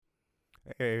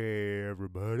Hey,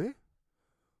 everybody.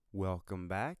 Welcome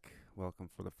back. Welcome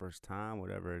for the first time,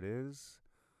 whatever it is.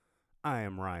 I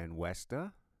am Ryan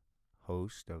Westa,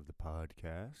 host of the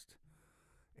podcast.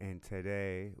 And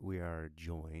today we are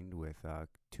joined with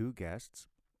two guests.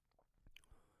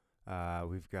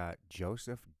 We've got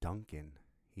Joseph Duncan.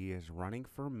 He is running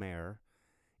for mayor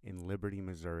in Liberty,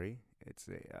 Missouri. It's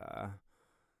a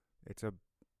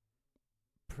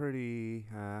pretty,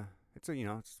 it's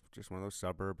just one of those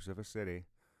suburbs of a city.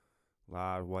 A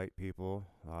lot of white people,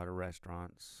 a lot of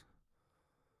restaurants,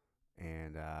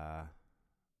 and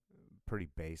pretty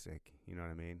basic. You know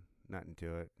what I mean? Nothing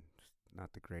to it. Just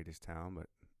not the greatest town, but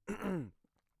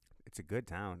it's a good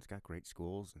town. It's got great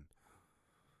schools, and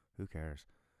who cares?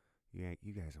 You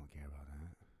guys don't care about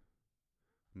that.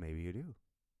 Maybe you do.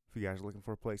 If you guys are looking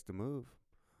for a place to move,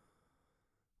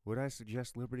 would I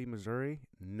suggest Liberty, Missouri?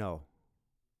 No.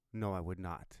 No, I would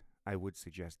not. I would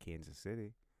suggest Kansas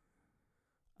City.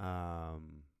 But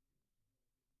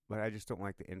I just don't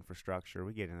like the infrastructure.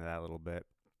 We get into that a little bit.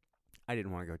 I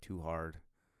didn't want to go too hard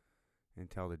and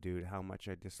tell the dude how much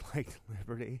I disliked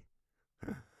Liberty.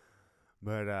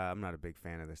 But I'm not a big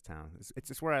fan of this town. It's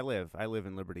just where I live. I live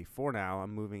in Liberty for now.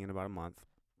 I'm moving in about a month.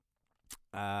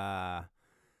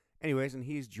 Anyways, and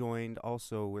he's joined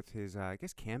also with his,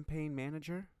 campaign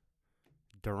manager,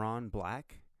 Duron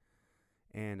Black.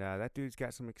 And that dude's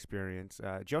got some experience.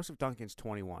 Joseph Duncan's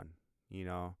 21,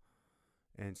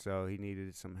 and so he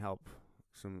needed some help,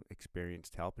 some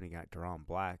experienced help, and he got Duron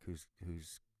Black, who's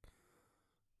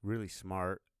really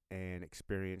smart and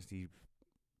experienced. He's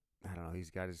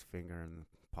got his finger in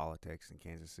politics in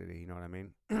Kansas City. You know what I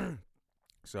mean?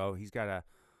 So he's got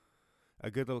a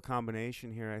good little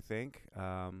combination here, I think.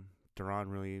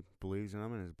 Duron really believes in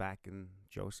him and is backing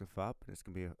Joseph up, and it's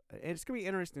gonna be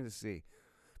interesting to see,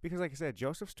 because like I said,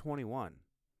 Joseph's 21.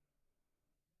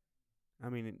 I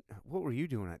mean, what were you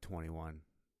doing at 21?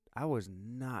 I was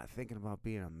not thinking about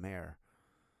being a mayor.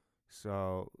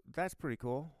 So that's pretty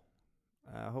cool.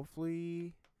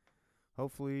 Hopefully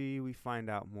we find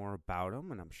out more about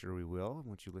him, and I'm sure we will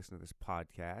once you listen to this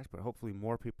podcast. But hopefully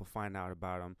more people find out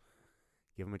about him.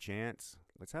 Give him a chance.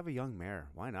 Let's have a young mayor.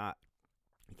 Why not?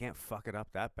 He can't fuck it up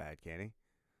that bad, can he?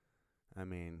 I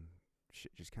mean,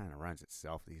 shit just kind of runs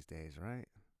itself these days, right?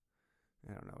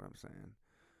 I don't know what I'm saying.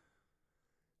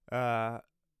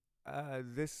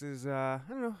 This is, I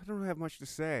don't know. I don't really have much to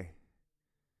say.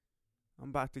 I'm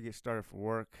about to get started for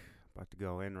work. About to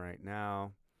go in right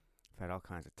now. I've had all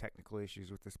kinds of technical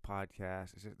issues with this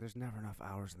podcast. There's never enough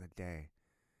hours in the day.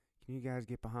 Can you guys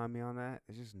get behind me on that?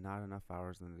 There's just not enough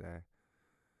hours in the day.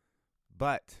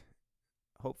 But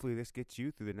hopefully this gets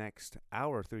you through the next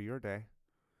hour through your day.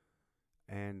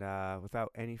 And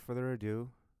without any further ado,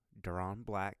 Duron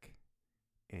Black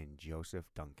and Joseph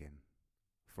Duncan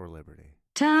for Liberty.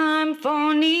 Time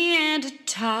for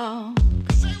Neanderthal.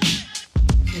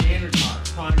 Neanderthal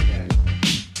podcast.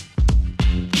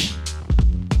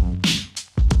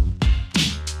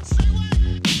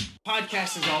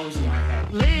 Podcast is always in my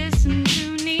head. Listen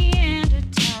to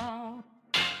Neanderthal.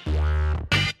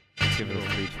 Give it a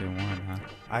 3, 2, 1, huh?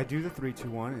 I do the 3,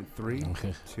 2, 1, and 3,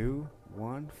 2,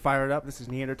 1. Fire it up. This is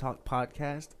Neanderthal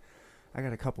podcast. I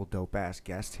got a couple dope ass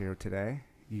guests here today.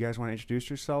 You guys want to introduce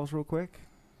yourselves real quick?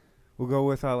 We'll go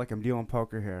with like I'm dealing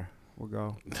poker here. We'll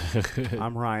go.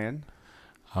 I'm Ryan.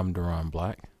 I'm Duron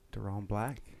Black. Duron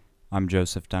Black. I'm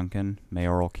Joseph Duncan,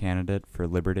 mayoral candidate for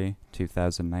Liberty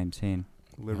 2019.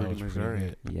 Liberty,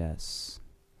 Missouri. Yes.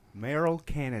 Mayoral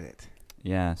candidate.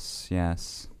 Yes.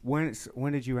 When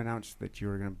did you announce that you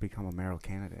were going to become a mayoral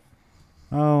candidate?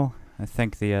 Oh, I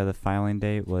think the filing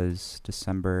date was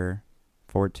December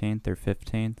 14th or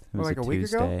 15th. It was like a Tuesday.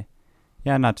 week ago?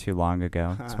 Yeah, not too long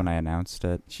ago. That's when I announced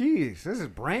it. Jeez, this is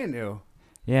brand new.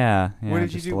 Yeah. What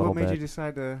did you just do? a little What made bit. you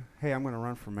decide to? Hey, I'm going to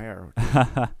run for mayor.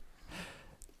 How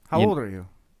old are you?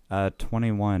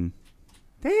 21.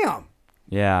 Damn.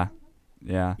 Yeah.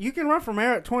 You can run for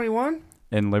mayor at 21?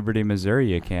 In Liberty,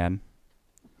 Missouri, you can.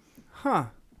 Huh.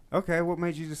 Okay, what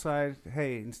made you decide,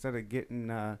 hey, instead of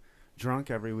getting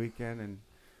drunk every weekend and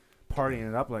partying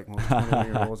it up like most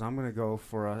 21-year-olds, I'm going to go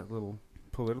for a little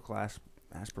political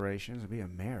aspirations and be a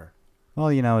mayor? Well,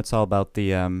 it's all about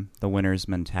the winner's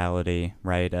mentality,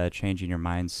 right? Changing your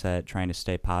mindset, trying to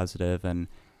stay positive, and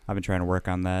I've been trying to work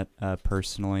on that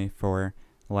personally for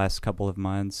the last couple of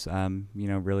months.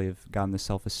 Really have gotten the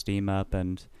self-esteem up,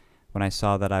 and when I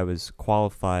saw that I was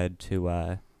qualified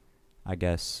to,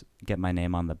 get my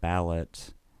name on the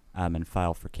ballot and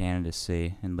file for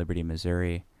candidacy in Liberty,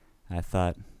 Missouri, I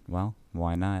thought, well,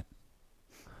 why not?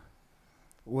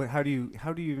 How do you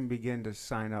even begin to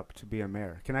sign up to be a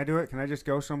mayor? Can I do it? Can I just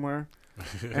go somewhere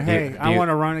And hey, do I you- want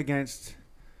to run against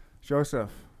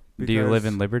Joseph. Do you live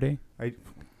because in Liberty? I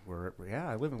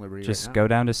live in Liberty. Just right go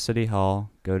down to City Hall,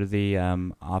 go to the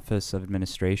Office of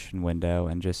Administration window,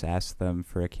 and just ask them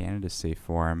for a candidacy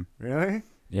form. now. Really?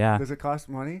 Yeah. Does it cost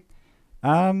money?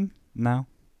 No.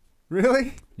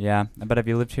 Really? Yeah, but have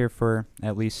you lived here for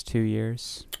at least 2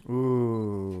 years?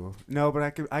 Ooh. No, but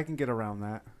I can get around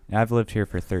that. Yeah, I've lived here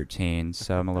for 13,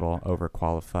 so I'm a little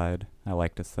overqualified, I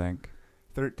like to think.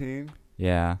 13.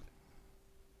 Yeah.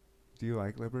 Do you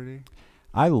like Liberty?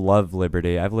 I love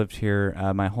Liberty. I've lived here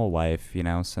my whole life,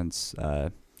 since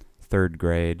 3rd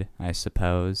grade, I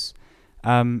suppose.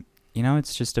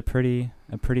 It's just a pretty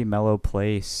mellow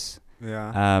place.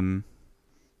 Yeah.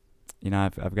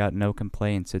 I've got no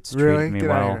complaints. It's Really? treated me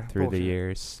Get outta well here. through the Bullshit.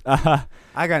 years.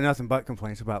 I got nothing but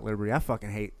complaints about Liberty. I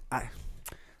fucking hate. I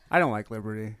don't like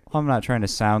Liberty. I'm not trying to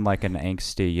sound like an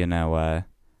angsty,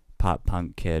 pop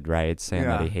punk kid, right? Saying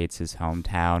that he Yeah. hates his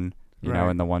hometown,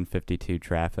 Right. in the 152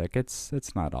 traffic. It's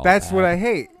not all That's bad. what I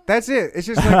hate. That's it. It's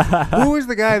just like, who was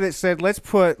the guy that said, let's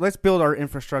build our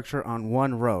infrastructure on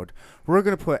one road. We're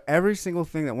going to put every single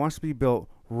thing that wants to be built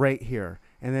right here.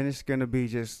 And then it's going to be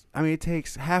it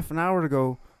takes half an hour to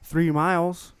go 3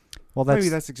 miles. Well, Maybe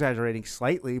that's exaggerating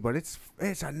slightly, but it's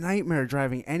a nightmare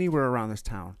driving anywhere around this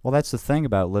town. Well, that's the thing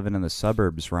about living in the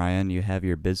suburbs, Ryan. You have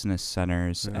your business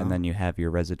centers, Yeah. and then you have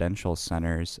your residential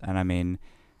centers. And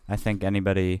I think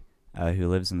anybody who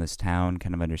lives in this town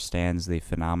kind of understands the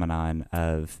phenomenon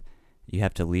of you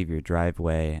have to leave your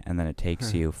driveway, and then it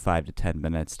takes you 5 to 10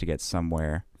 minutes to get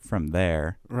somewhere from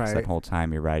there. Right. So that whole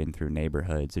time you're riding through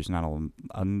neighborhoods. There's not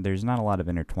a lot of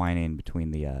intertwining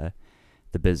between the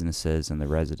businesses and the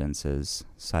residences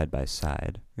side by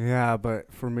side. Yeah,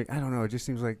 but for me, I don't know. It just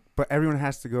seems like, but everyone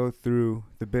has to go through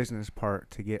the business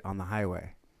part to get on the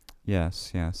highway.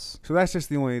 Yes. So that's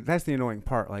the annoying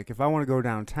part. Like if I want to go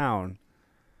downtown,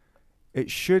 it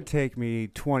should take me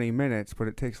 20 minutes, but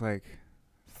it takes like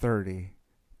 30.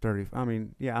 I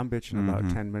mean, yeah, I'm bitching about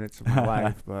Mhm. 10 minutes of my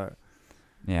life, but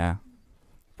Yeah.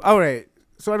 all right.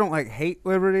 So I don't hate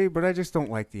Liberty, but I just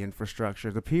don't like the infrastructure.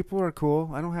 The people are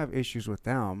cool. I don't have issues with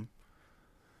them.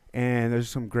 And there's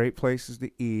some great places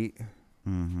to eat.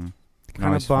 Mm-hmm.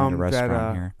 Kind of bummed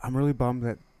that here. I'm really bummed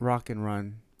that Rock and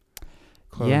Run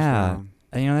closed Yeah. down.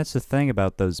 And, that's the thing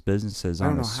about those businesses I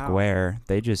on don't the know how. square.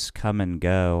 They just come and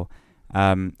go.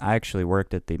 I actually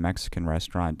worked at the Mexican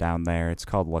restaurant down there. It's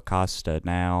called La Costa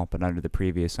now, but under the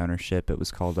previous ownership, it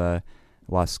was called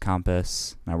Los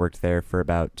Campos. I worked there for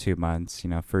about 2 months.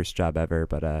 First job ever,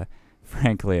 but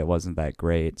frankly, it wasn't that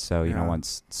great. So Yeah.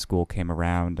 once school came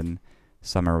around and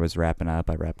summer was wrapping up,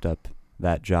 I wrapped up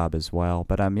that job as well.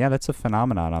 But that's a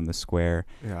phenomenon on the square.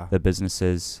 Yeah. The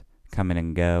businesses coming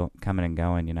and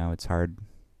going. It's hard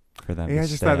for them. Yeah, to I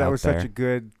just stay thought that out was there. such a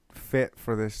good fit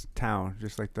for this town,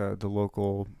 just like the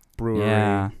local brewery.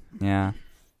 Yeah.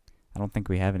 I don't think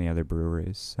we have any other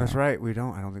breweries. So. That's right. We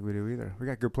don't. I don't think we do either. We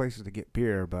got good places to get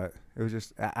beer, but it was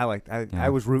just I Yeah. I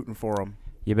was rooting for them.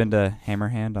 You been to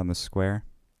Hammerhand on the square?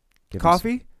 Give 'em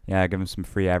Coffee? Yeah, give them some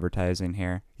free advertising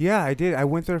here. Yeah, I did. I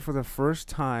went there for the first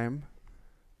time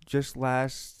just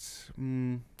last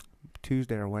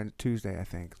Tuesday, I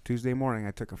think. Tuesday morning,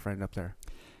 I took a friend up there.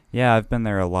 Yeah, I've been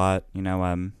there a lot.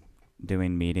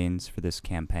 Doing meetings for this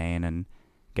campaign and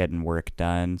getting work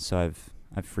done. So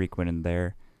I've frequented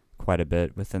there quite a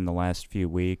bit within the last few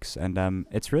weeks, and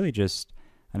it's really just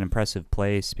an impressive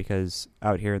place because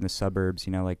out here in the suburbs,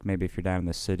 like maybe if you're down in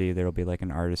the city, there'll be like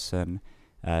an artisan,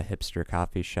 hipster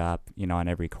coffee shop, on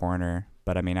every corner.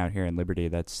 But out here in Liberty,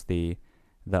 that's the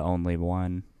only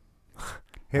one.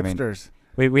 Hipsters.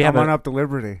 We have Come on a up to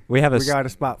Liberty. we have a We got a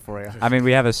spot for you.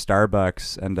 we have a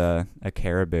Starbucks and a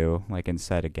Caribou like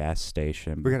inside a gas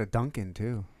station. We got a Dunkin'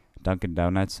 too. Dunkin'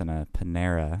 Donuts and a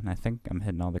Panera, and I think I'm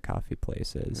hitting all the coffee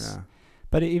places. Yeah.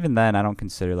 But even then, I don't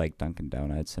consider like Dunkin'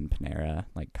 Donuts and Panera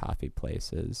like coffee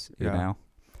places, you Yeah. know.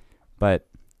 But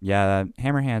yeah,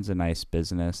 Hammerhand's a nice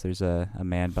business. There's a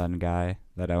man bun guy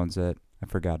that owns it. I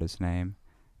forgot his name,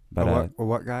 but A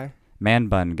what guy? man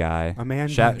bun guy. A man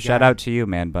Shout bun shout guy. out to you,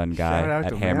 man bun guy Shout out at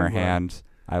to Man Bun. Hammerhand.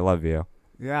 I love you.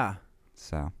 Yeah.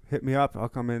 So Hit me up. I'll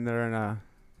come in there and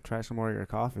try some more of your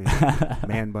coffee.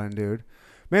 Man bun dude.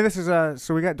 Man, this is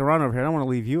so we got Duran over here. I don't want to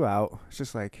leave you out. It's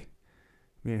just like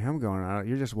me and him going out.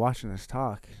 You're just watching us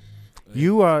talk.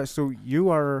 You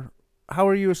are how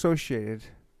are you associated?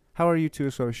 How are you two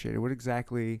associated? What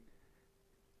exactly?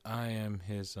 I am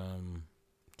his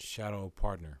shadow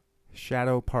partner.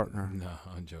 Shadow partner. No,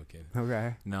 I'm joking.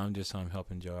 Okay. No, I'm just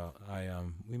helping Joe out.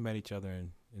 We met each other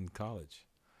in college.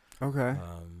 Okay.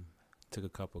 Took a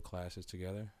couple classes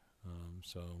together.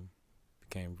 So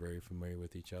became very familiar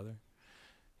with each other.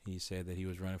 he said that he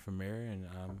was running for mayor, and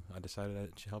I decided I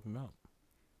should help him out.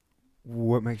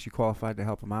 What makes you qualified to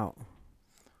help him out?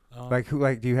 Um,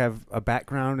 Do you have a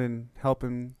background in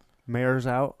helping mayors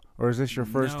out, or is this your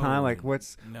first time? Like,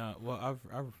 what's No, well,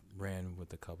 I've ran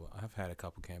with a couple. I've had a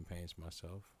couple campaigns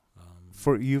myself.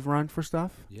 you've run for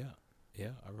stuff? Yeah,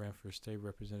 I ran for state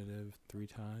representative 3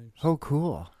 times. Oh,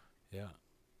 cool. Yeah.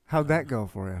 How'd that go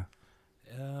for you?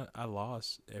 I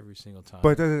lost every single time.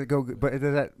 But does it go? But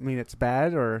does that mean it's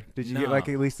bad, or did you get like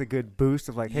No. at least a good boost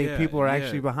of like, hey, Yeah, people are yeah.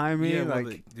 actually behind me? Yeah, well,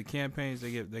 like, the campaigns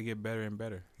they get better and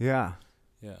better. yeah,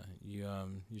 Yeah,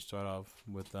 you start off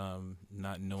with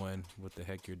not knowing what the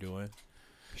heck you're doing,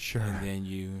 sure. and then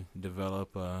you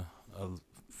develop a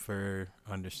fair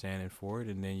understanding for it,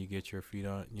 and then you get your feet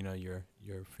on, your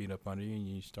feet up under you, and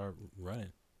you start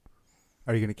running.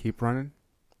 Are you gonna keep running?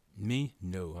 Me?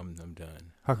 No, I'm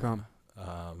done. How come?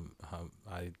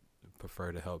 I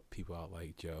prefer to help people out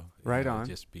like Joe. Right on.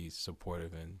 Just be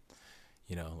supportive and,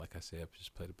 like I said,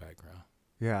 just play the background.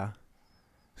 Yeah.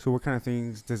 So what kind of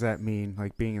things does that mean?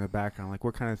 Like being in the background. Like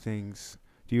what kind of things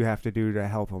do you have to do to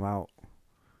help him out?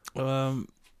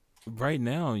 Right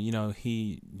now,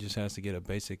 he just has to get a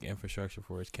basic infrastructure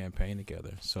for his campaign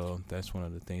together. So that's one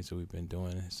of the things that we've been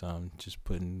doing is just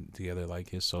putting together like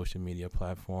his social media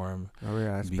platform. Oh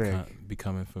yeah, that's big.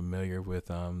 Becoming familiar with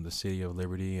the city of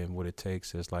Liberty and what it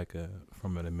takes as like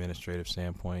from an administrative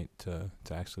standpoint to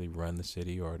actually run the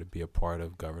city or to be a part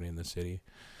of governing the city.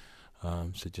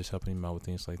 So just helping him out with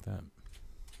things like that.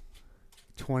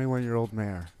 21-year-old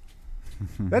mayor.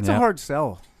 That's a Yep. hard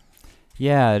sell.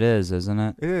 Yeah, it is, isn't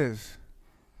it? It is.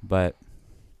 But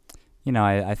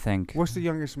I think What's the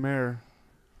youngest mayor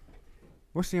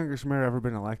ever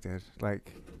been elected?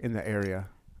 Like in the area?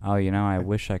 I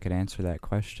wish I could answer that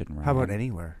question, right? How about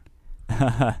anywhere?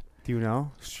 Do you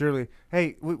know? Surely.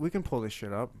 Hey, we can pull this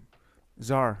shit up.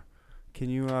 Czar, can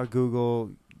you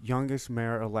Google youngest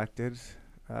mayor elected?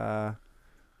 I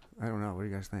don't know. What do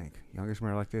you guys think? Youngest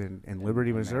mayor elected in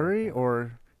Liberty, Missouri,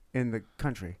 or in the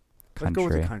country? Let's go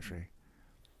with the country.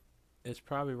 It's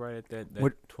probably right at that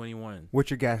What- 21.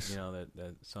 What's your guess?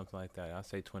 That something like that. I'll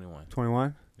say 21.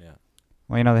 21? Yeah.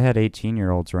 Well, they had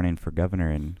 18-year-olds running for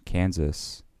governor in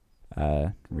Kansas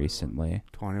recently.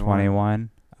 21. 21.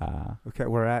 Okay,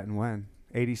 we're at and when?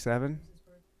 87?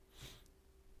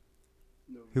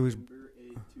 He was. November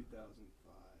 8th,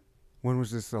 2005. When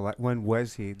was this? When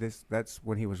was he? That's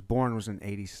when he was born. Was in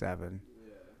 87.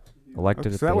 Yeah. Elected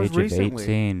Okay, at so that the was age recently. of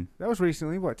 18. That was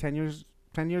recently. What? 10 years?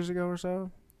 10 years ago or so?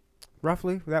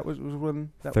 Roughly. That was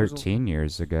when. That 13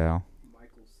 years ago.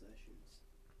 Michael Sessions.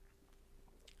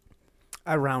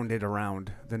 I rounded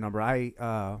around the number. I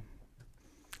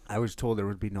was told there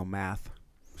would be no math,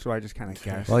 so I just kind of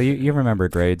guessed. Well, you remember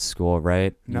grade school,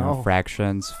 right? No.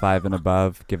 Fractions, 5 and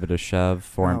above, give it a shove.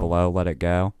 4 and No. below, let it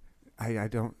go. I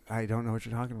don't know what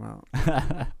you're talking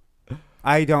about.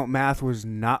 I don't. Math was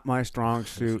not my strong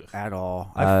suit at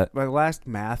all. My last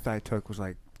math I took was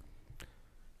like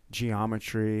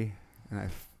geometry, and I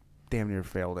damn near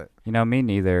failed it. Me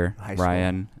neither, High school.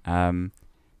 Ryan.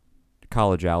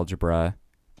 College algebra.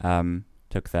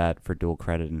 Took that for dual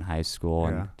credit in high school Yeah.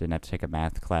 and didn't have to take a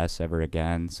math class ever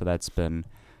again. So that's been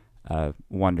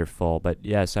wonderful. But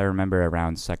yes, I remember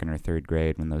around 2nd or 3rd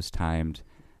grade when those timed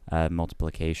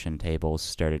multiplication tables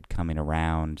started coming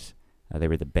around. They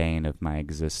were the bane of my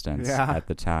existence Yeah. at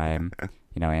the time.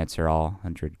 Answer all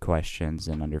 100 questions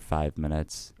in under 5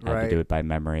 minutes. I had Right. to do it by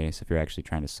memory. So if you're actually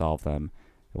trying to solve them,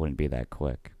 it wouldn't be that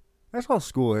quick. That's all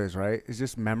school is, right? It's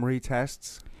just memory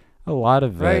tests, A lot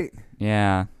of right? it.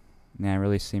 Yeah. Yeah, it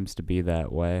really seems to be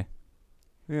that way.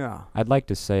 Yeah. I'd like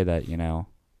to say that,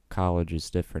 college is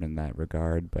different in that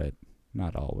regard, but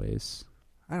not always.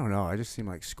 I don't know. I just seem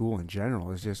like school in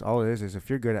general is just all it is if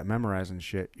you're good at memorizing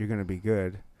shit, you're gonna be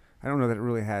good. I don't know that it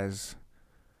really has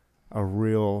a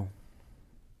real.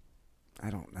 I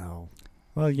don't know.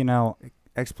 Well,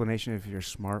 Explanation if you're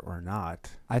smart or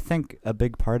not. I think a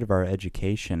big part of our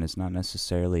education is not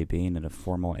necessarily being in a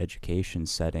formal education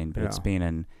setting, but it's Yeah. being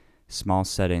in small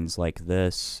settings like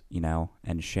this,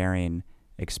 and sharing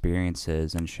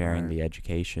experiences and sharing Right. the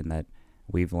education that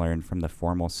we've learned from the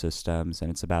formal systems.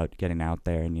 And it's about getting out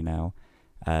there and,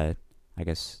 I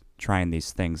guess trying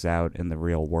these things out in the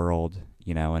real world,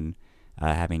 and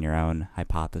having your own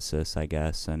hypothesis, I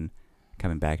guess, and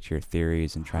coming back to your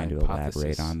theories and trying to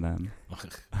elaborate Hypothesis. on them.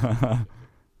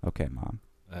 Okay, Mom.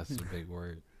 That's a big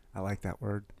word. I like that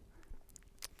word.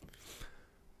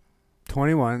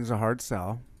 21 is a hard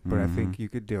sell, but I think you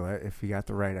could do it if you got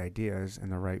the right ideas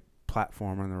and the right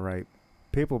platform and the right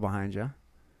people behind you.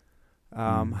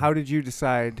 How did you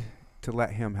decide to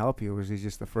let him help you? Was he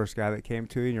just the first guy that came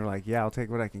to you and you're like, yeah, I'll take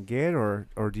what I can get? Or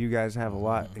do you guys have a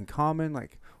lot in common?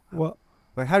 Like, Well,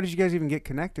 how did you guys even get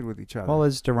connected with each other? well,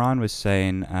 as Duran was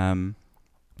saying, we I went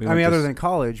mean, to other s- than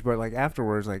college, but like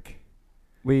afterwards, like,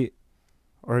 we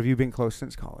or have you been close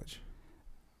since college?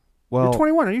 well, You're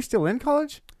 21. Are you still in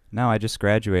college? no, I just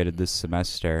graduated this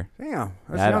semester. Damn.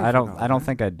 That's I, young I for don't college, I don't man.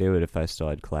 think I'd do it if I still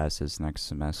had classes next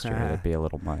semester. That'd be a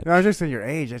little much. No, I was just saying your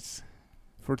age. It's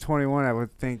for 21. I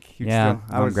would think you'd Yeah,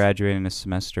 still. I I'm was graduating a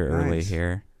semester early Nice.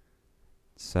 here,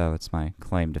 so it's my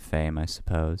claim to fame, I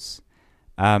suppose.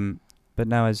 But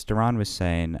no, as Duran was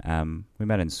saying, we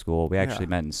met in school. We actually Yeah.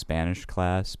 met in Spanish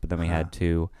class, but then we Uh-huh. had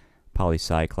 2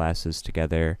 poli-sci classes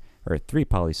together, or 3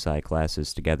 poli-sci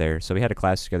classes together. So we had a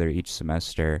class together each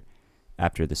semester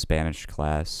after the Spanish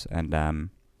class, and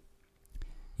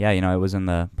yeah, it was in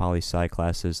the poli-sci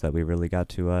classes that we really got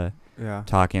to yeah.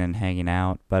 talking and hanging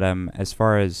out. But as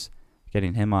far as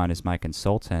getting him on as my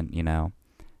consultant,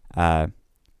 I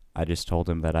just told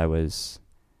him that I was,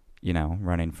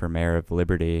 running for mayor of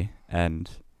Liberty, and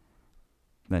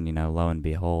then, lo and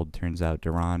behold, turns out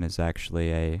Duran is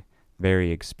actually a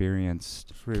very experienced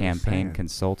That's what he was campaign saying.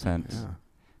 consultant. Yeah.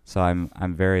 So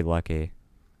I'm very lucky.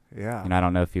 Yeah. I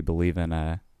don't know if you believe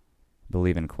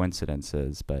in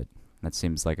coincidences, but that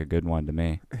seems like a good one to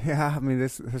me. Yeah. I mean,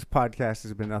 this podcast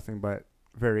has been nothing but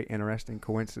very interesting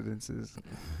coincidences.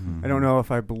 Mm-hmm. I don't know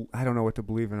if I don't know what to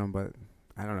believe in them, but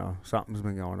I don't know. Something's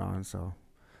been going on. So,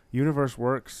 universe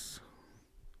works.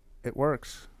 It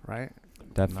works, right?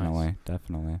 Definitely.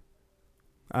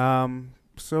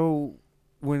 So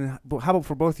how about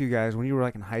for both of you guys when you were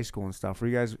like in high school and stuff? Were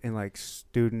you guys in like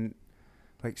student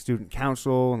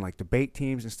council and like debate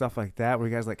teams and stuff like that? Were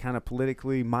you guys like kind of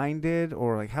politically minded,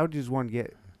 or like how did one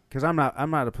get? Because I'm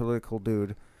not a political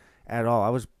dude at all.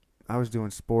 I was doing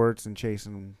sports and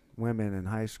chasing women in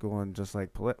high school and just like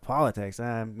politics.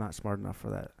 I'm not smart enough for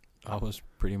that. I was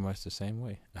pretty much the same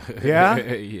way. Yeah?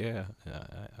 Yeah.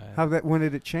 When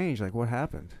did it change? Like what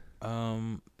happened?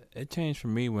 It changed for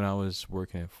me when I was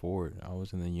working at Ford. I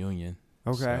was in the union.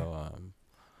 Okay. So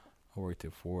I worked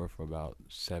at Ford for about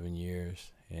 7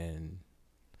 years and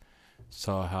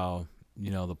saw how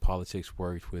the politics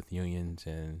worked with unions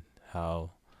and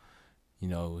how it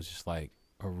was just like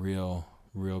a real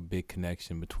big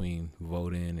connection between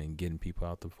voting and getting people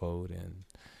out to vote and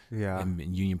Yeah. and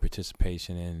union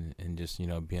participation and just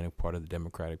being a part of the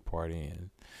Democratic Party, and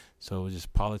so it was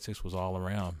just politics was all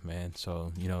around, man.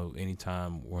 So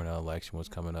anytime when an election was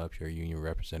coming up, your union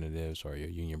representatives or your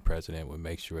union president would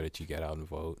make sure that you got out and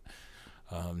vote.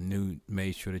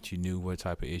 Made sure that you knew what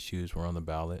type of issues were on the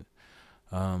ballot.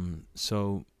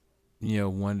 So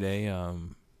one day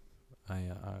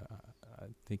I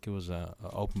think it was a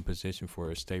open position for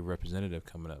a state representative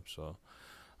coming up, so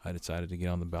I decided to get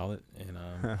on the ballot, and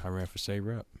I ran for state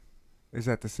rep. Is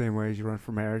that the same way as you run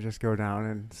for mayor? Just go down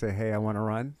and say, "Hey, I want to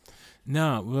run."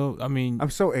 No, well, I mean, I'm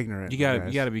so ignorant. you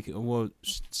gotta be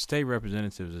state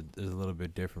representatives is a little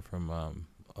bit different from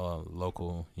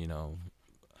local,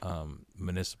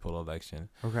 municipal election.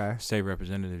 Okay. State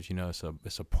representatives,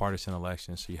 it's a partisan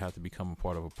election, so you have to become a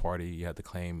part of a party. You have to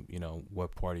claim,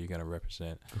 what party you're gonna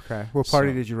represent. Okay. What party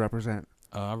So- did you represent?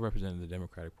 I represented the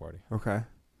Democratic Party. Okay.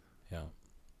 Yeah.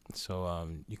 So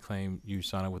you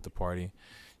sign up with the party,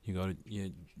 you go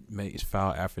to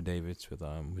file affidavits with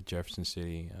Jefferson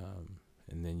City,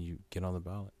 and then you get on the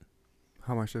ballot.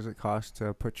 How much does it cost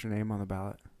to put your name on the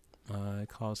ballot? It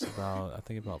costs about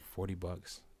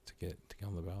 $40 to get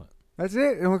on the ballot. That's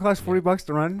it. It only costs Yeah. $40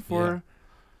 to run for.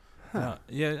 Huh.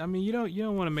 Yeah, I mean you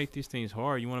don't want to make these things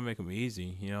hard. You want to make them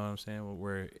easy. You know what I'm saying?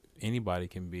 Where anybody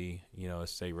can be, a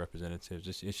state representative.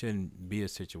 It shouldn't be a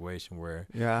situation where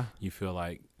Yeah. you feel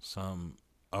like some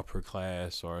upper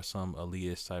class or some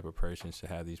elitist type of person should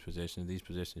have these positions. These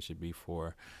positions should be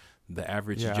for the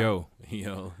average Yeah. Joe,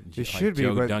 It should be,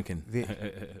 Joe but Duncan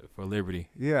the- for Liberty,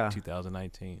 Yeah.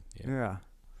 2019. Yeah.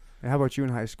 And how about you in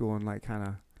high school and like kind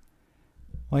of?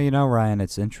 Well, Ryan,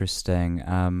 it's interesting.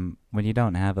 When you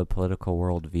don't have a political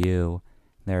worldview,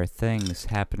 there are things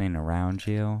happening around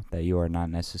you that you are not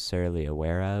necessarily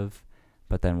aware of.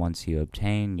 But then once you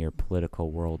obtain your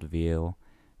political worldview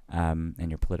and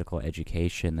your political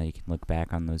education, then you can look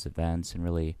back on those events and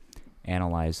really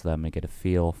analyze them and get a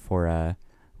feel for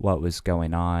what was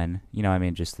going on.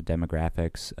 Just the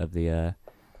demographics of the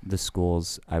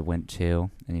schools I went to,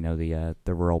 and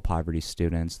the rural poverty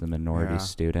students, the minority Yeah.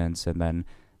 students, and then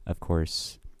of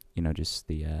course just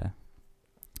the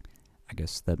I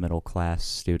guess the middle class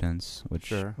students, which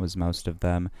Sure. was most of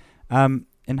them.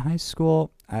 In high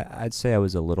school, I'd say I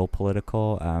was a little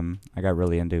political. I got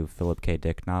really into Philip K.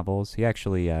 Dick novels. He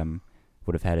actually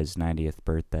would have had his 90th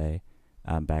birthday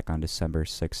back on December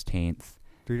 16th.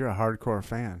 Dude, you're a hardcore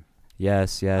fan.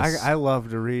 Yes, yes. I love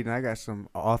to read, and I got some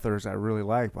authors I really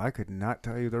like, but I could not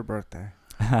tell you their birthday.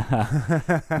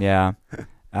 Yeah.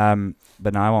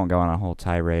 But no, I won't go on a whole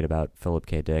tirade about Philip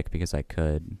K. Dick because I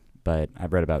could. But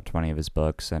I've read about 20 of his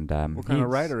books, and What kind of he's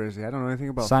writer is he? I don't know anything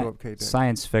about sci- Philip K. Dick.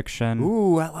 science fiction,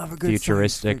 Ooh, I love a good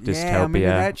futuristic science Yeah, I'm into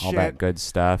dystopia, that all shit. that good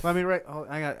stuff. Let me write. Oh,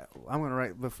 I'm gonna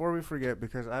write before we forget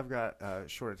because I've got a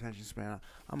short attention span.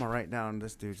 I'm gonna write down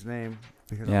this dude's name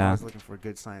because I'm Yeah. always looking for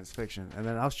good science fiction, and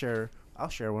then I'll share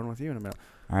one with you in a minute.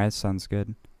 All right, sounds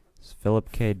good. It's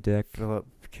Philip K. Dick. Philip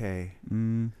K.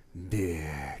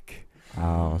 Dick.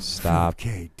 Oh, stop.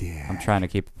 Philip K. Dick. I'm trying to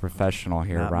keep it professional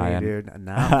here, Not Ryan. me, dude.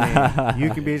 Not me. You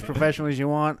can be as professional as you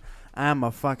want. I'm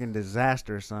a fucking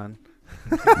disaster, son.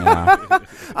 Yeah.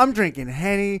 I'm drinking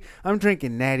Henny. I'm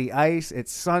drinking Natty Ice.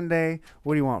 It's Sunday.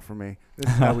 What do you want from me?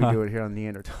 This is how we do it here on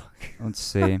Neanderthal. Let's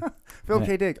see. Philip Yeah.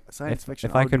 K. Dick, science fiction.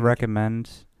 If I could OG. recommend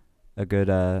a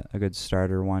good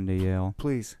starter one to you,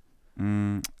 Please.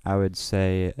 I would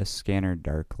say A Scanner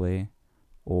Darkly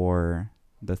or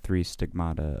The Three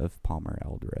Stigmata of Palmer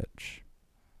Eldritch.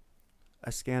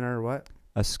 A scanner, what?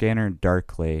 A Scanner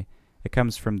Darkly. It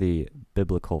comes from the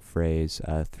biblical phrase,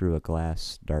 through a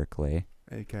glass darkly.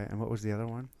 Okay, and what was the other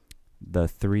one? The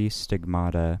Three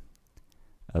Stigmata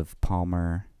of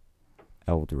Palmer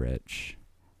Eldritch.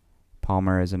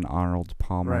 Palmer as in Arnold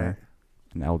Palmer, Right.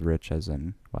 and Eldritch as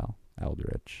in, well,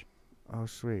 Eldritch. Oh,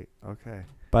 sweet. Okay.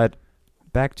 But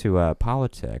back to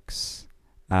politics.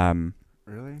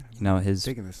 Really? No, his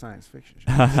Digging the science fiction.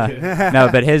 no,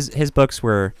 but his books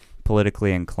were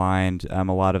politically inclined. A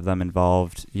lot of them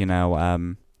involved,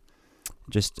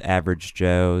 just average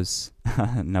Joes.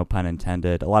 No pun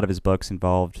intended. A lot of his books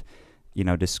involved,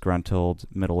 disgruntled,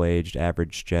 middle-aged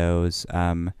average Joes.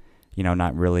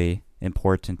 Not really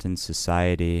important in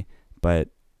society, but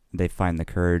they find the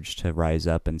courage to rise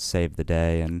up and save the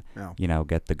day and, Yeah.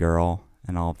 get the girl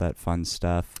and all of that fun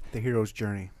stuff. The hero's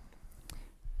journey.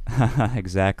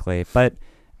 Exactly. But,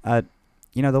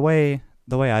 the way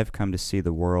I've come to see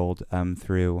the world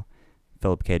through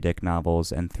Philip K. Dick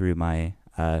novels and through my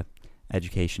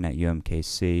education at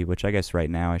UMKC, which I guess right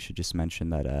now I should just mention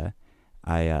that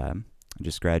I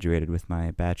just graduated with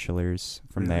my bachelor's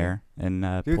from Really? there in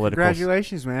Dude, political.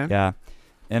 congratulations, man. Yeah,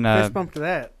 in Fist bump to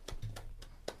that.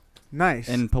 Nice.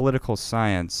 in political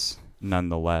science,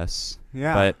 nonetheless.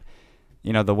 yeah. But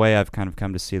the way I've kind of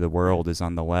come to see the world is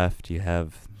on the left you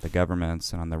have the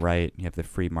governments, and on the right you have the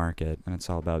free market, and it's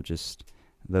all about just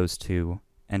those two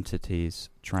entities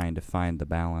trying to find the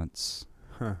balance.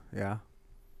 Huh, yeah.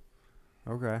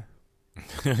 Okay.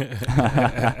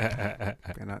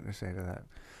 Got nothing to say to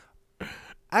that.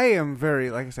 I am very,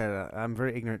 like I said, I'm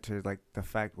very ignorant to like the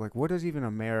fact, like, what is even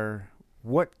a mayor?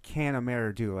 What can a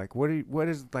mayor do? Like, what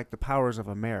is like the powers of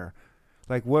a mayor?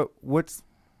 Like, what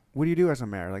do you do as a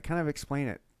mayor? Like, kind of explain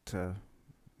it to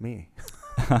me.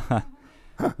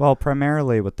 Well,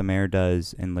 primarily what the mayor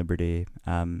does in Liberty,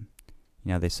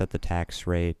 they set the tax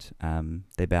rate,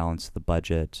 they balance the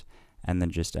budget, and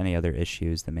then just any other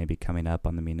issues that may be coming up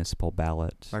on the municipal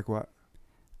ballot. Like what?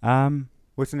 Um,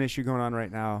 What's an issue going on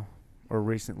right now or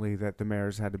recently that the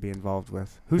mayor's had to be involved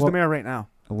with? Who's the Well- mayor right now?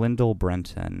 Lyndall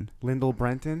Brenton. Lyndall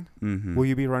Brenton? Mm-hmm. Will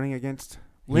you be running against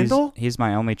Lyndall? He's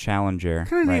my only challenger What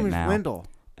kind of right name is now. Lyndall?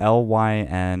 Lyndell.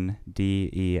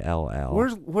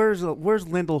 Where's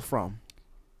Lyndall from?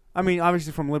 I mean,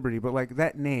 obviously from Liberty, but like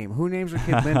that name. Who names their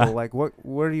kid Lyndall? Like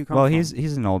where do you come Well, from?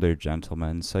 he's an older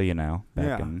gentleman, so back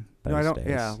Yeah. in those No, I don't. days.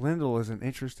 Yeah, Lyndall is an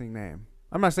interesting name.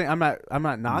 I'm not saying I'm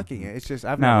not knocking it. It's just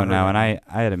I've No, never heard and of it.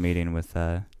 I had a meeting with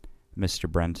Mr.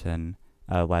 Brenton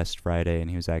last Friday, and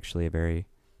he was actually a very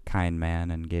kind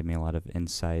man and gave me a lot of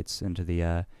insights into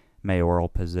the mayoral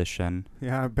position.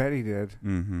 Yeah, I bet he did.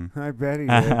 Mm-hmm. I bet he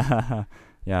did.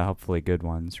 Yeah, hopefully good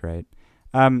ones, right?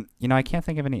 I can't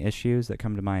think of any issues that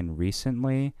come to mind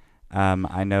recently.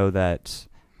 I know that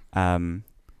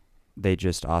they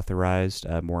just authorized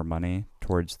more money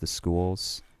towards the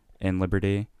schools in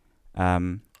Liberty.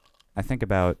 I think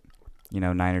about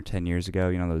 9 or 10 years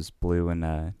ago, those blue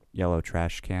and yellow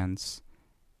trash cans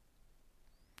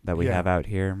that we Yeah. have out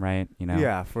here, right?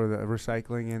 Yeah, for the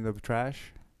recycling and the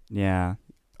trash. Yeah.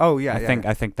 Oh yeah,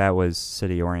 I think that was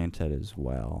city oriented as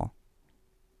well.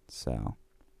 So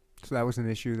that was an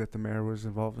issue that the mayor was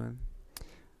involved in.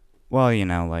 well,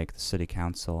 like the city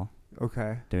council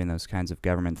Okay. doing those kinds of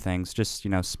government things, just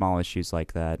small issues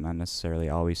like that, not necessarily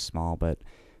always small, but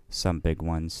some big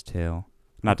ones too.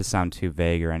 Not to sound too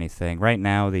vague or anything. Right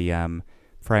now, the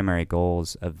primary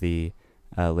goals of the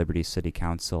Liberty City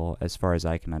Council, as far as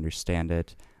I can understand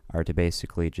it, are to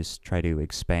basically just try to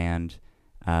expand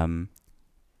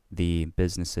the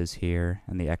businesses here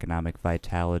and the economic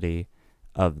vitality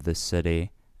of the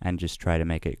city and just try to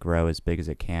make it grow as big as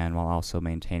it can while also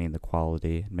maintaining the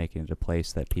quality and making it a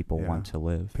place that people Yeah. want to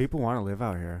live. People want to live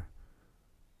out here.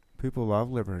 People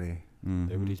love Liberty. Mhm.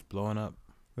 Liberty's blowing up.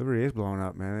 Liberty is blowing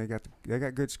up, man. They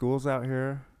got good schools out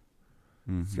here.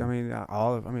 Mhm.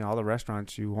 I mean, all the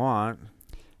restaurants you want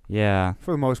Yeah,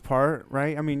 for the most part,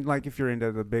 right? I mean, like if you're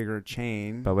into the bigger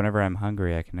chain. but whenever I'm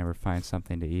hungry, I can never find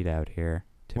something to eat out here.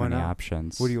 Too Why many not?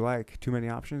 options. What do you like? Too many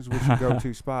options? What's your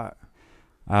go-to spot?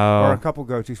 Oh, Or a couple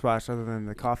go-to spots other than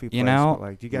the coffee place. You know, but,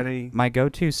 like, do you got any? my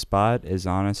go-to spot is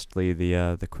honestly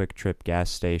the Quick Trip gas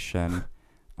station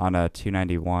on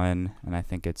 291, and I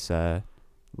think it's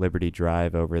Liberty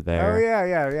Drive over there. Oh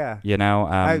yeah. You know,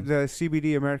 The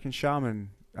CBD American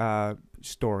Shaman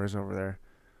store is over there.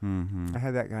 mhm. I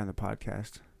had that guy on the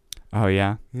podcast. Oh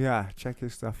yeah. Yeah, check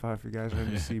his stuff out if you guys are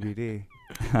into CBD.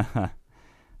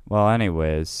 Well,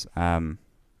 anyways,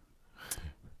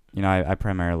 you know, I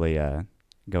primarily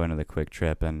go into the Quick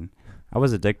Trip, and I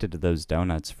was addicted to those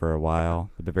donuts for a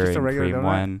while. The Bavarian regular cream donut?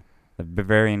 one, the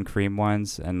Bavarian cream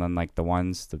ones, and then like the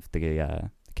ones the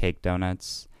cake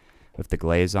donuts with the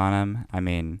glaze on them. I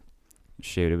mean,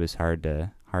 shoot, it was hard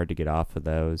to get off of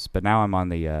those. But now I'm on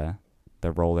the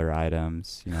roller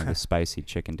items, you know, the spicy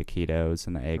chicken taquitos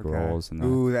and the egg Okay. rolls and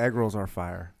Ooh, the egg rolls are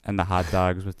fire. the hot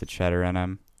dogs with the cheddar in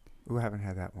them. Ooh, I haven't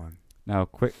had that one. No,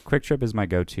 Quick Trip is my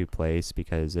go-to place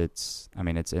because it's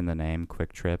in the name,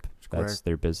 Quick Trip. That's quick.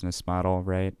 their business model,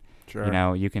 right? Sure. You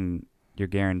know, you're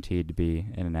guaranteed to be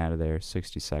in and out of there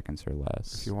 60 seconds or if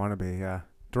less. you want to be, yeah.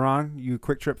 Duran, you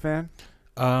Quick Trip fan?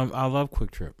 I love Quick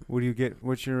Trip. What do you get?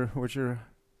 What's your I'm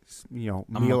meal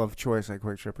a- of choice at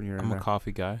Quick Trip when you're in I'm a there?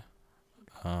 coffee guy.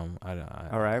 All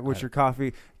right. What's your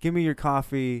coffee? Give me your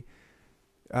coffee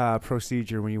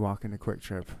procedure when you walk into Quick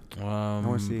Trip. I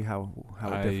want to see how it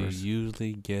I differs.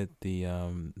 usually get the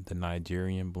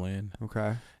Nigerian blend,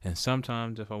 Okay. and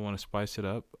sometimes if I want to spice it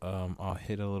up, I'll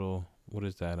hit a little. What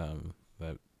is that?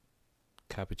 That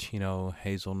cappuccino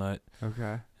hazelnut.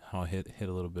 Okay. I'll hit a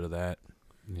little bit of that.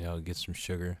 You know, get some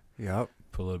sugar. Yep.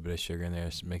 Put a little bit of sugar in there,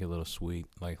 make it a little sweet,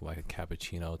 like a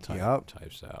cappuccino Yup.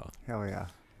 type style. Hell yeah.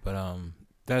 But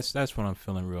that's when I'm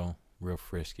feeling real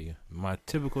frisky. My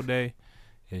typical day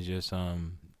is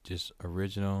just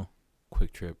original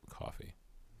Quick Trip coffee.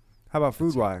 How about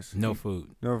food wise? No food.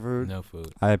 No food. No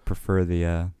food. I prefer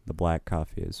the black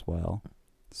coffee as well.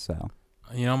 So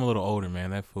You know, I'm a little older,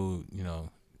 man. That food, you know,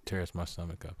 tears my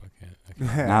stomach up. I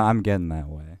can't. now I'm getting that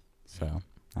way. So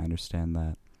I understand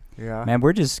that. Yeah. Man,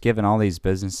 we're just giving all these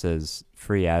businesses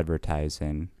free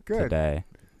advertising Good. today.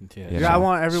 Yeah, You Yeah, I know.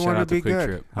 want everyone Shout to out to be Quick good.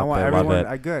 Trip. I Hope want they love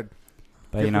everyone. it. Good.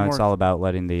 But Give you know, them it's more- all about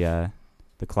letting the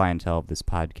clientele of this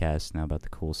podcast know about the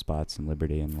cool spots in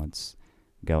Liberty and what's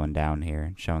going down here,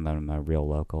 and showing them a real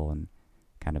local and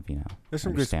kind of, you know, There's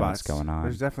some good understand spots. what's going on.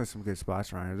 There's definitely some good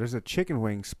spots around here. There's a chicken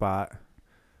wing spot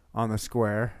on the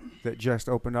square that just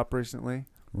opened up recently.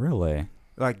 Really?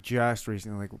 Like just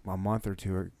recently, like a month or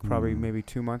two, probably Hmm. maybe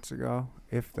 2 months ago,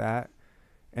 if that.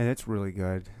 And it's really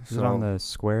good. Is it on the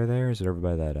square there, or is it over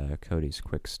by that Cody's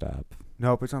Quick Stop?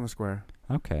 Nope, it's on the square.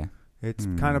 Okay. It's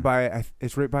Hmm. kind of by.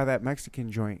 It's right by that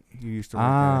Mexican joint you used to work at.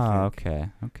 I Ah, think. okay.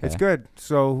 Okay. It's good.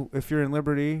 So if you're in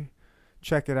Liberty,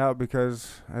 check it out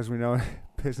because, as we know,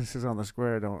 businesses on the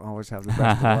square don't always have the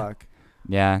best of luck.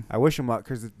 Yeah. I wish them luck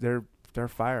because they're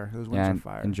fire. Those wings Yeah, are and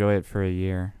fire. enjoy it for a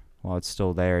year while it's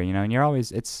still there, you know. And you're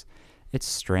always it's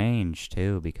strange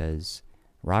too because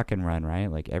Rock and Run, right?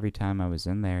 Like every time I was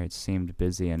in there, it seemed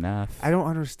busy enough. I don't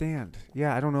understand.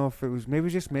 Yeah, I don't know if it was maybe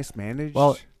just mismanaged.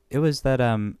 Well, it was that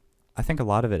I think a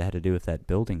lot of it had to do with that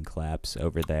building collapse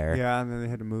over there. yeah, and then they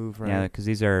had to move. Right. Yeah, because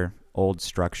these are old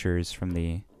structures from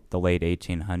the late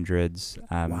 1800s.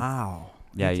 Wow.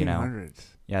 Yeah, you know. 1800s.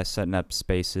 Yeah, setting up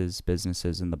spaces,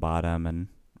 businesses in the bottom, and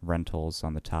rentals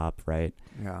on the top, right?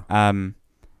 Yeah.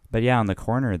 But yeah, on the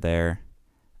corner there,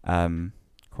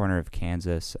 corner of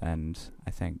Kansas and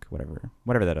I think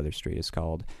whatever that other street is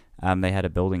called, they had a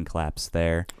building collapse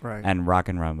there, Right. and Rock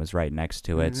and Run was right next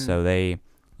to it. Mhm. So they,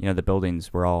 you know, the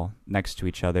buildings were all next to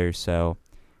each other, so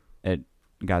it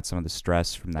got some of the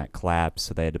stress from that collapse.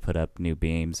 So they had to put up new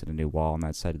beams and a new wall on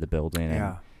that side of the building. And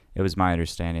yeah. it was my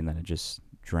understanding that it just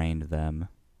drained them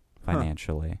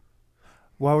financially.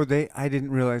 Why would they? I didn't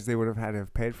realize they would have had to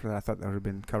have paid for that. I thought that would have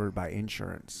been covered by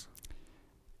insurance.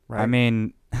 Right. I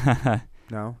mean,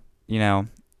 no. you know,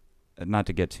 not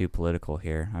to get too political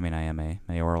here. I mean, I am a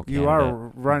mayoral candidate. You are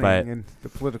running but, in the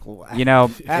political You know,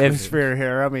 if atmosphere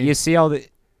here. I mean, you see all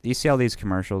these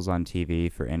commercials on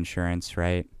TV for insurance,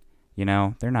 right? You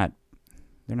know, they're not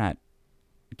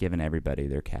giving everybody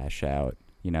their cash out.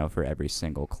 for every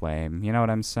single claim. You know what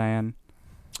I'm saying?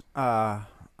 I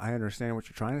understand what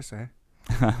you're trying to say.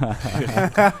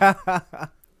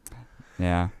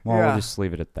 Yeah. Well, Yeah. we'll just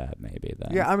leave it at that maybe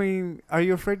then. Yeah, I mean, are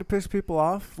you afraid to piss people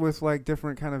off with like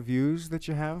different kind of views that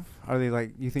you have? Are they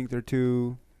like you think they're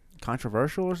too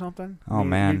controversial or something? I Oh, mean,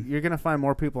 man. you're gonna find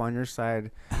more people on your side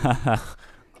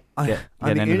on, Get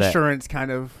on the into that. insurance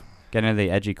kind of. Get into the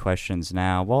edgy questions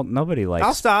now. Well, nobody likes.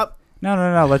 I'll stop. No.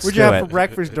 Let's What'd do you have it. for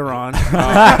breakfast, Duran?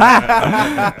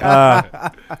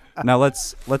 Now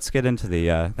let's get into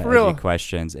the For real. edgy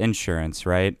questions. Insurance,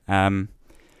 right?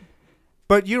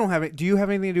 But you don't have it. Do you have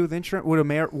anything to do with insurance?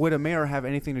 Would a mayor have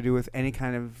anything to do with any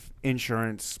kind of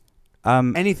insurance?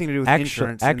 Anything to do with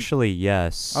insurance? Actually,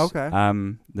 yes. Okay.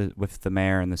 With the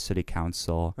mayor and the city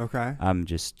council. Okay.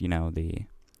 Just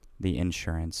the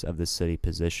insurance of the city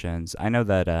positions. I know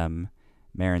that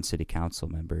mayor and city council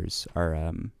members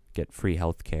are get free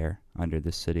health care under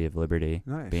the City of Liberty,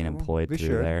 Nice. being Well, employed they through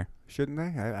should. there. Shouldn't they?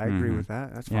 I agree Mhm. with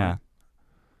that. That's fine. Yeah.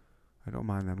 I don't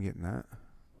mind them getting that.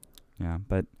 Yeah,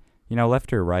 but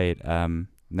left or right,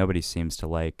 nobody seems to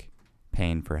like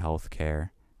paying for health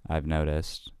care. I've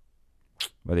noticed,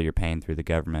 whether you're paying through the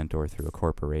government or through a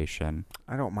corporation.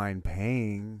 I don't mind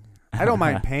paying. I don't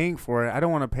mind paying for it. I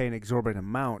don't want to pay an exorbitant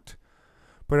amount,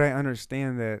 but I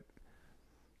understand that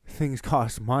things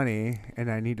cost money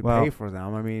and I need to Well- pay for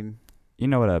them. I mean, You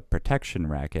know what a protection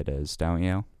racket is, don't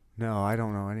you? no, I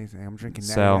don't know anything. I'm drinking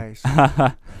So, Natty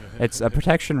Ice. it's a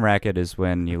protection racket is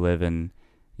when you live in,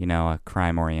 a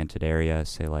crime-oriented area,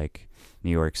 say like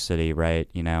New York City, right?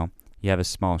 You have a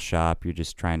small shop, you're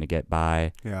just trying to get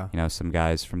by. Yeah. Some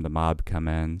guys from the mob come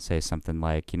in, say something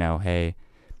like, hey,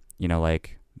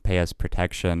 like pay us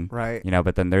protection, Right.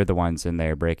 but then they're the ones in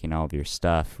there breaking all of your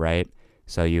stuff, right?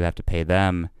 So you have to pay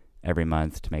them every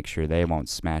month to make sure they won't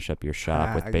smash up your shop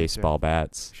I with get you. baseball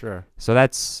bats. Sure. So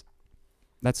that's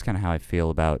kind of how I feel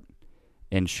about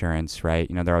insurance, right?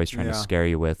 They're always trying to Yeah. scare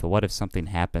you with, well, what if something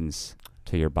happens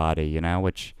to your body,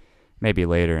 which maybe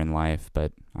later in life,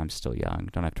 but I'm still young.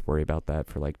 Don't have to worry about that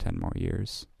for like 10 more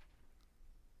years.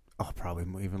 Oh,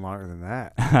 probably even longer than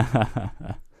that.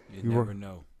 You You never were-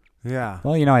 know. Yeah.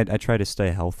 Well, I try to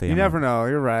stay healthy. You never know.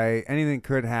 You're right. Anything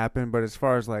could happen, but as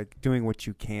far as like doing what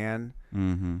you can,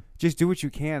 Mm-hmm. just do what you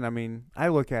can. I mean, I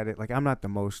look at it like I'm not the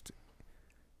most,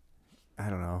 I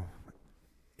don't know,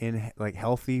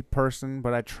 healthy person,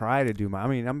 but I try to do my. I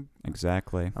mean,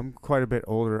 Exactly. I'm quite a bit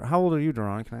older. How old are you,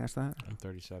 Duran? Can I ask that? I'm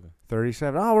 37.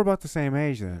 37. Oh, we're about the same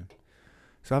age then.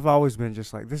 So I've always been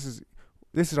just like this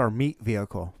is our meat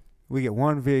vehicle. We get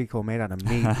one vehicle made out of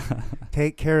meat.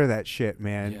 Take care of that shit,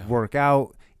 man. Yeah. Work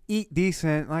out, eat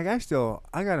decent. Like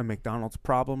I got a McDonald's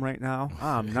problem right now.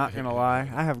 I'm not gonna lie.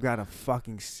 I have got a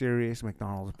fucking serious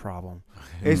McDonald's problem.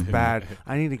 It's bad.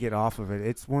 I need to get off of it.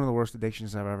 It's one of the worst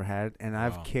addictions I've ever had, and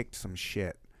I've Wow. kicked some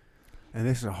shit. And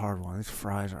this is a hard one. These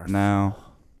fries are No,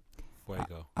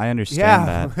 Fuego. I understand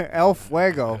that. El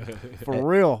Fuego, for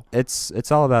real. It's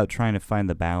all about trying to find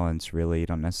the balance, really. You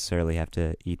don't necessarily have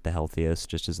to eat the healthiest,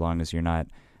 just as long as you're not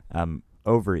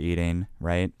overeating,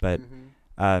 right? But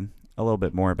a little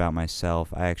bit more about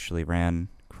myself. I actually ran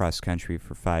cross country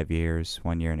for 5 years,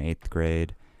 1 year in 8th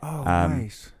grade. Oh,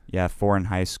 nice. Yeah, 4 in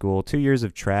high school, 2 years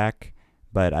of track,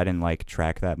 but I didn't like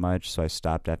track that much, so I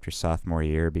stopped after sophomore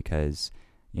year because,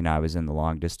 I was in the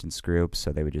long distance group,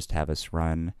 so they would just have us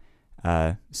run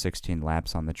 16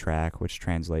 laps on the track, which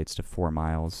translates to 4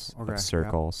 miles Okay, of yeah.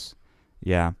 circles.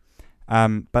 Yeah.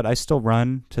 But I still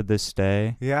run to this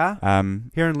day. Yeah.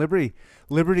 Um, Here in Liberty,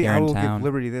 Here I in will town. give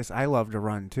Liberty this. I love to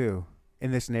run too.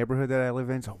 In this neighborhood that I live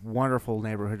in, it's a wonderful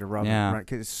neighborhood to run. Yeah.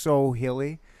 Because it's so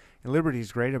hilly, and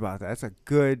Liberty's great about that.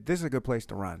 This is a good place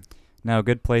to run. no,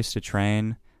 good place to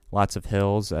train. Lots of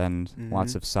hills and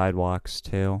lots Mhm. of sidewalks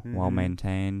too, well Mhm.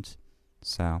 maintained.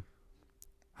 So,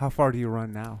 How far do you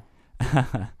run now?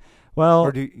 well,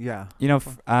 Or do you, yeah,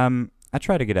 I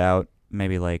try to get out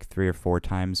maybe like 3 or 4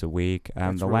 times a week.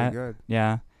 that's really good.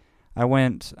 Yeah, I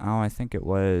went. Oh, I think it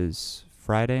was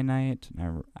Friday night.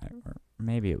 Or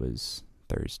maybe it was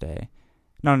Thursday.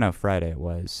 No, Friday it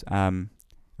was.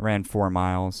 Ran 4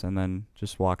 miles and then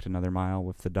just walked another mile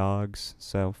with the dogs.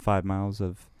 So 5 miles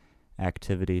of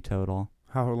activity total.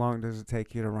 How long does it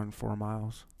take you to run 4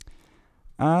 miles?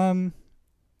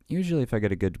 Usually if I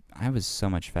get I was so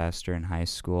much faster in high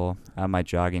school. My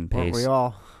jogging Weren't pace. we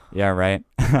all? Yeah, right.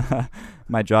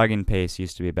 My jogging pace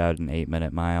used to be about an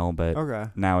 8-minute mile, but Okay.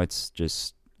 now it's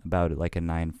just about like a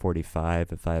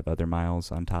 9:45 if I have other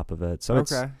miles on top of it. So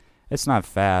Okay. it's not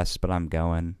fast, but I'm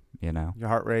going, Your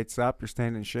heart rate's up. You're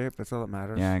staying in shape. That's all that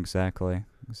matters. Yeah, exactly.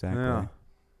 Yeah.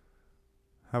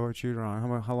 How about you,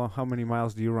 Ron? How many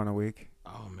miles do you run a week?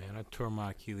 Oh man, I tore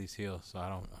my Achilles heel, so I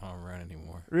don't run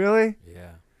anymore. Really?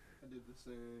 Yeah. I did the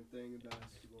same thing in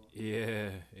basketball. Yeah.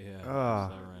 Oh.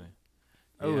 Start running.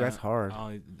 Oh, that's hard.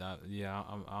 I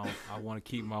want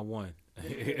to keep my one.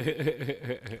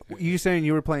 You saying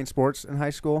you were playing sports in high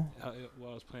school?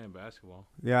 Well, I was playing basketball.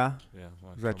 Yeah. Yeah.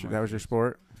 Was that was your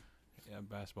sport? Yeah,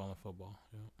 basketball and football.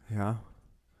 Yeah. Yeah.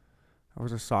 I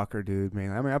was a soccer dude,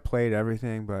 man. I mean, I played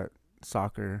everything, but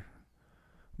soccer.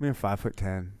 I mean,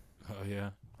 5'10", Oh yeah.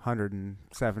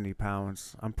 170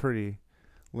 pounds. I'm pretty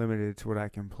limited to what I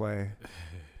can play,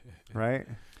 right?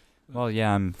 Well,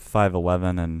 yeah, I'm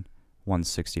 5'11" and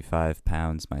 165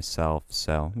 pounds myself,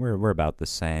 so we're about the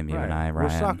same, you and I, Ryan.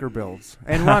 We're soccer builds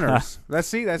and runners.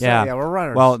 That's Yeah. it. Yeah, we're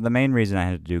runners. Well, the main reason I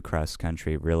had to do cross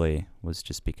country really was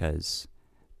just because,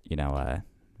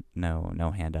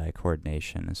 no hand-eye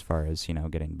coordination as far as,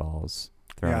 getting balls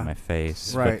thrown Yeah. in my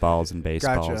face, Right. footballs and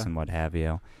baseballs Gotcha. and what have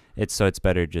you. It's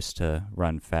better just to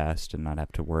run fast and not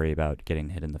have to worry about getting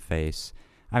hit in the face.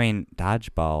 I mean,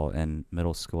 dodgeball in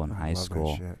middle school and I high love that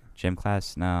school, shit. gym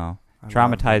class, no. I love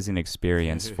Traumatizing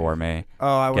experience for me. Oh,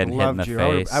 I would Getting hit in love the you.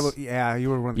 face. Yeah, you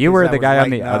were one of the You kids were that the was guy on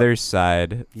the lighting up. other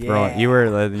side. You were,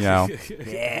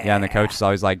 yeah, and the coach is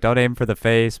always like, don't aim for the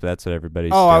face, but that's what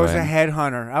everybody's doing. I was a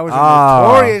headhunter. I was a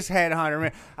Oh. notorious headhunter,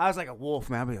 man. I was like a wolf,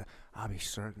 man. I'll be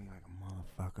circling like a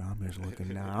motherfucker. I'm just looking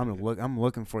down. I'm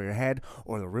looking for your head.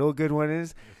 Or the real good one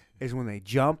is when they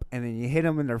jump and then you hit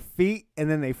them in their feet and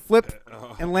then they flip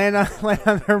and land on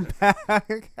their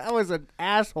back. I was an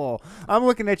asshole. I'm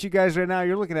looking at you guys right now.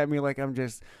 You're looking at me like I'm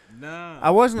just. No. I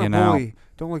wasn't You a know. bully.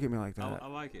 Don't look at me like that. I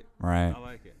like it. Right. I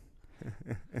like it.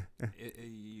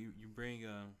 You bring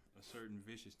a certain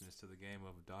viciousness to the game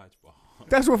of dodgeball.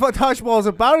 That's what dodgeball is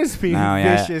about, is being No,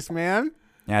 yeah. vicious, man.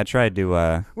 Yeah, I tried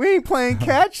to, We ain't playing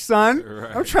catch, son.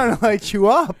 Right. I'm trying to light you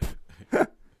up.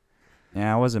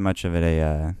 I wasn't much of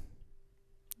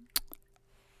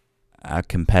a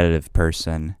competitive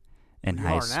person in You high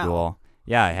are now. school.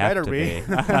 Yeah, I have Better to be.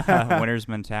 be. Winner's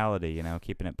mentality,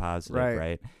 keeping it positive, Right.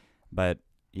 right? But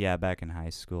yeah, back in high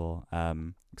school,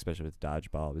 especially with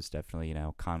dodgeball, it was definitely,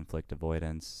 conflict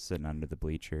avoidance, sitting under the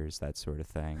bleachers, that sort of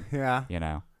thing. Yeah.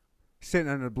 Sitting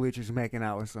under the bleachers making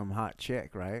out with some hot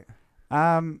chick, right?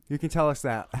 You can tell us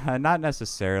that. Not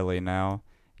necessarily, no.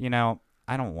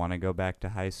 I don't want to go back to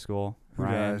high school, Who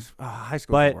Ryan. does? Oh, high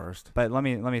school's the worst. But let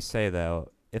me say though,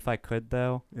 if I could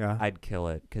though, Yeah. I'd kill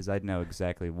it because I'd know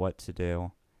exactly what to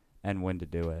do and when to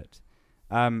do it.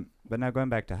 But now going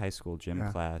back to high school gym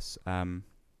Yeah. class,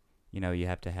 you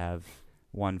have to have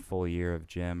 1 full year of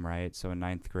gym, right? So in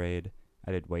 9th grade,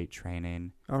 I did weight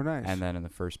training. Oh, nice. And then in the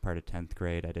first part of 10th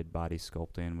grade, I did body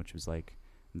sculpting, which was like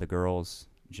the girls'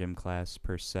 gym class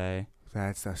per se.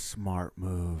 That's a smart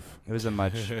move. It was a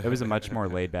much more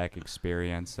laid back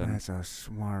experience, and That's a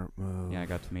smart move. yeah, I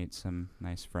got to meet some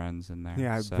nice friends in there.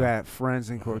 Yeah, I so. bet. Friends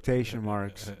in quotation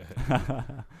marks.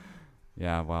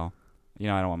 Yeah, well, I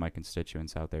don't want my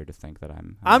constituents out there to think that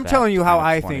I'm I'm that telling you how kind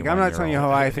I of think. I'm not telling you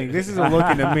 21-year-old. how I think. This isn't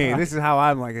looking to me. This is how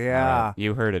I'm like, All yeah. right,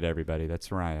 you heard it, everybody.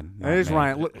 That's Ryan. It not is me.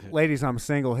 Ryan. Ladies, I'm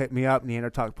single. Hit me up,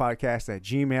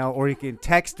 neandertalkpodcast@gmail, or you can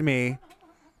text me.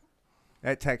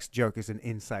 That text joke is an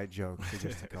inside joke for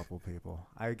just a couple people.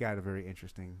 I got a very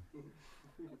interesting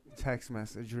text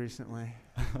message recently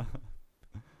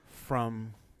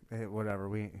from whatever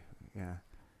yeah.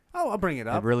 Oh, I'll bring it It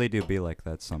up. really do be like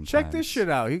that sometimes. Check this shit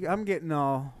out. I'm getting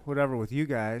all whatever with you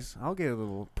guys. I'll get a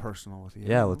little personal with you.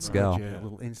 Yeah, let's I'll go. get you a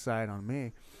little insight on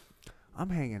me. I'm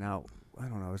hanging out. I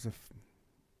don't know. Is it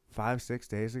 5-6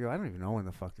 days ago? I don't even know when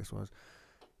the fuck this was.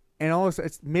 And all of a sudden,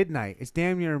 it's midnight. It's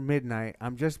damn near midnight.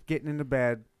 I'm just getting into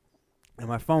bed, and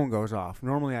my phone goes off.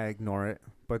 Normally, I ignore it,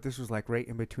 but this was like right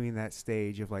in between that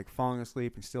stage of like falling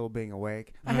asleep and still being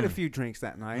awake. I had a few drinks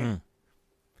that night,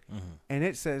 and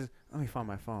it says, "Let me find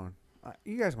my phone."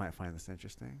 You guys might find this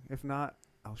interesting. If not,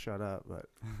 I'll shut up. But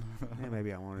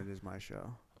maybe I won't. It is my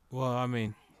show. Well, I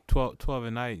mean, 12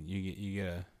 at night, you get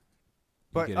a.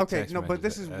 But get a okay, text no, but message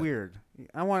this is that- weird.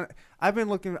 I've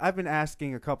been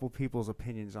asking a couple people's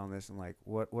opinions on this and like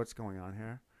what's going on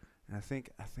here, and I think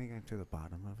I'm to the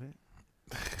bottom of it.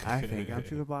 I think I'm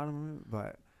to the bottom of it,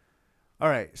 but all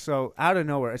right. So out of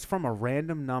nowhere, it's from a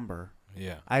random number.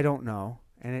 Yeah. I don't know,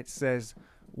 and it says,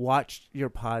 "Watch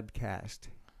your podcast.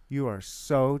 You are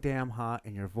so damn hot,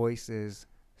 and your voice is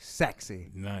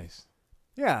sexy." Nice.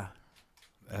 Yeah.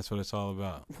 That's what it's all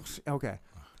about. Okay.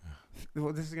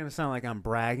 Well, this is gonna sound like I'm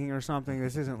bragging or something.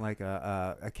 This isn't like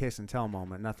a kiss and tell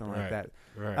moment, nothing like Right. that.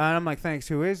 Right. And I'm like, thanks.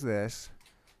 Who is this?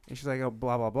 And she's like, oh,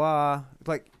 blah blah blah.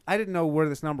 Like, I didn't know where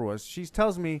this number was. She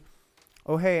tells me,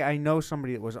 oh hey, I know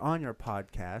somebody that was on your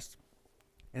podcast,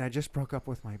 and I just broke up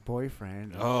with my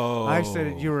boyfriend. Oh. I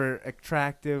said you were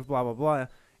attractive, blah, blah, blah.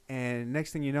 And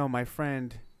next thing you know, my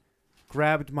friend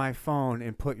grabbed my phone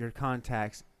and put your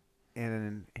contacts,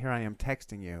 and here I am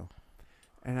texting you.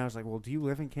 And I was like, well, do you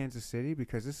live in Kansas City?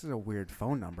 Because this is a weird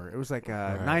phone number. It was like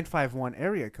a 951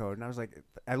 area code. And I was like,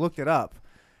 I looked it up,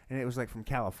 and it was like from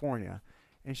California.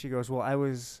 And she goes, well, I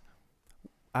was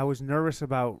nervous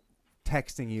about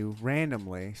texting you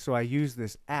randomly, so I used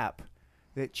this app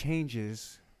that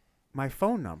changes my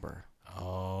phone number.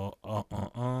 Oh,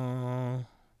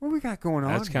 What we got going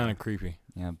on? That's kind of creepy.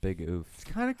 Yeah, big oof. It's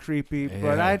kind of creepy,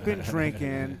 but Yeah. I'd been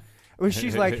drinking. Well,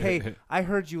 she's like, hey, I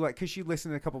heard you like, because she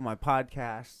listened to a couple of my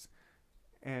podcasts,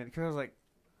 and because I was like,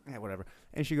 yeah, whatever.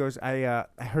 And she goes, I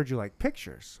heard you like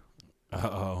pictures.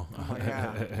 Uh-oh. I'm like,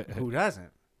 yeah, who doesn't?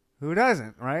 Who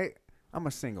doesn't, right? I'm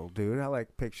a single dude. I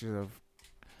like pictures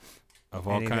of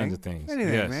all anything. kinds of things.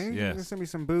 Anything, yes, man. You yes. can send me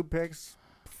some boob pics,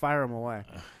 fire them away.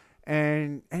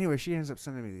 And anyway, she ends up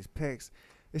sending me these pics.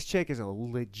 This chick is a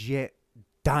legit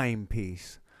dime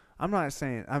piece. I'm not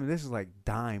saying, I mean, this is like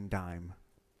dime.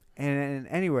 And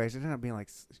anyways, it ended up being like,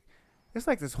 it's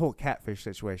like this whole catfish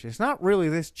situation. It's not really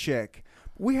this chick.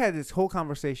 We had this whole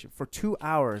conversation for 2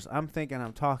 hours. I'm thinking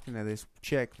I'm talking to this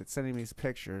chick that's sending me these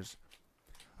pictures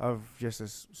of just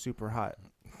this super hot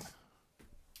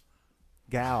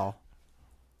gal.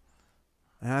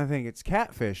 And I think it's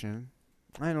catfishing.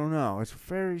 I don't know. It's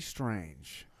very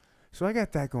strange. So I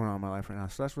got that going on in my life right now.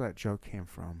 So that's where that joke came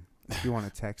from. If you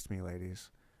want to text me, ladies.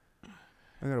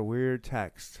 I got a weird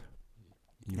text.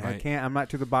 I can't. I'm not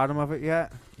to the bottom of it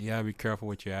yet. Yeah, be careful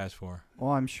what you ask for.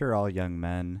 Well, I'm sure all young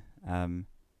men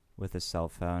with a cell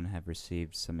phone have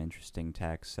received some interesting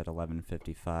texts at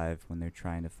 11:55 when they're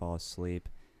trying to fall asleep.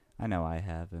 I know I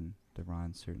have, and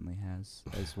Deron certainly has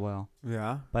as well.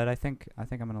 Yeah. But I think I'm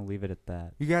gonna leave it at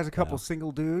that. You guys a couple Yeah.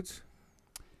 single dudes?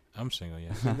 I'm single,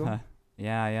 yes. Single?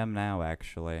 Yeah, I am now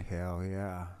actually. Hell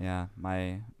yeah. Yeah,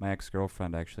 my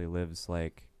ex-girlfriend actually lives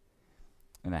like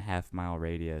in a half-mile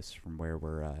radius from where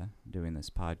we're doing this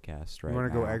podcast right You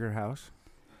want now. to go Egger House?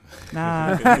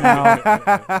 Nah,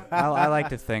 no. I like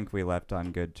to think we left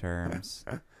on good terms,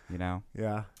 you know?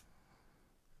 Yeah.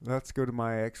 Let's go to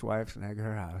my ex-wife's and egg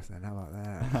her house then. How about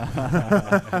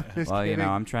that? Just Well, you know, kidding.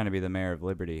 I'm trying to be the mayor of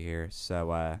Liberty here,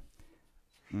 so I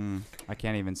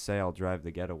can't even say I'll drive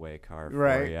the getaway car for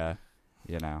Right.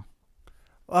 you, you know.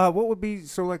 What would be,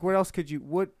 so like what else could you,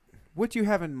 what do you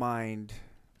have in mind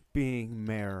being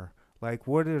mayor? Like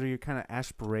what are your kind of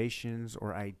aspirations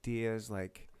or ideas?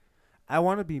 Like I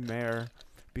want to be mayor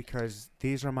because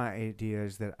these are my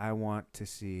ideas that I want to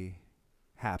see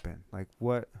happen. Like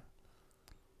what?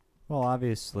 Well,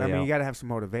 obviously, I mean, you got to have some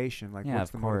motivation. Like Yeah, what's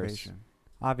of the course. motivation?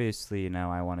 obviously, you know,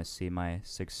 I want to see my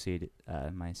city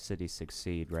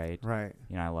succeed, right? Right.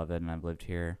 You know, I love it, and I've lived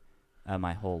here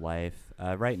my whole life.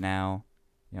 Right now,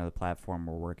 you know, the platform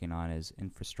we're working on is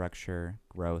infrastructure,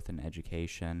 growth, and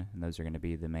education, and those are going to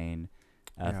be the main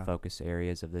Yeah. focus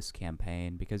areas of this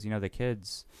campaign. Because, you know, the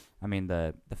kids, I mean,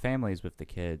 the families with the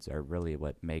kids are really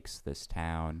what makes this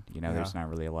town. You know, Yeah. there's not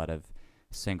really a lot of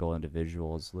single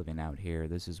individuals living out here.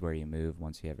 This is where you move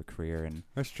once you have a career and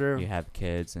That's true. you have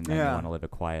kids, and then you Yeah. want to live a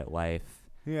quiet life.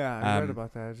 Yeah, I read Um,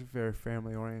 about that. It's very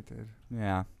family oriented.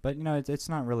 Yeah, but you know, it's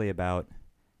not really about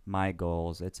my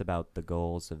goals. It's about the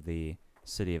goals of the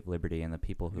city of Liberty and the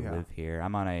people who Yeah. live here.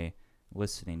 I'm on a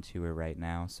listening tour right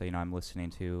now, so you know, I'm listening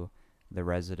to the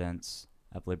residents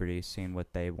of Liberty, seeing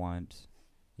what they want,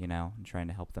 you know, and trying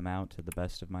to help them out to the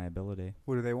best of my ability.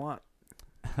 What do they want?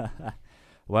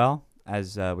 Well,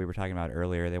 as we were talking about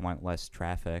earlier, they want less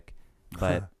traffic,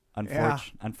 but Yeah.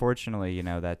 unfortunately, you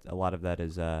know, that a lot of that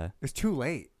is It's too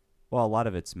late. well, a lot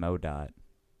of it's MoDOT,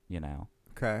 you know.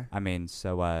 Okay. I mean,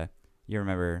 so you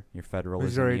remember your federalism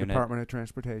Missouri unit? Department of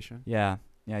Transportation. Yeah,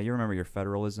 you remember your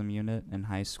federalism unit in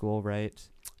high school, right?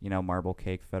 You know, marble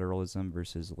cake federalism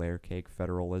versus layer cake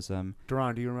federalism.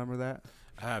 Duran, do you remember that?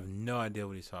 I have no idea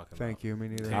what he's talking Thank you. Me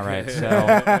neither. All right,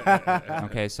 so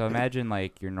okay, so imagine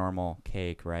like your normal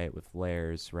cake, right, with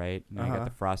layers, right? You know, you got Uh-huh.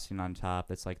 the frosting on top.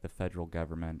 That's like the federal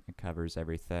government. It covers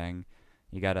everything.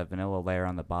 You got a vanilla layer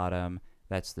on the bottom.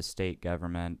 That's the state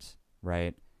government,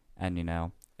 right? And you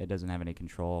know, it doesn't have any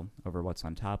control over what's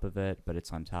on top of it, but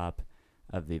it's on top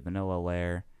of the vanilla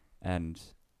layer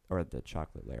or the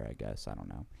chocolate layer, I guess. I don't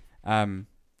know.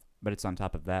 But it's on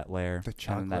top of that layer. The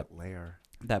and then chocolate layer.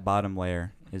 that bottom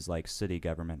layer is like city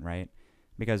government, right?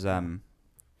 Because you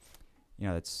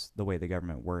know, that's the way the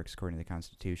government works according to the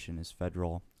Constitution. Is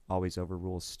federal always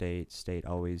overrules state, state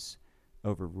always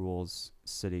overrules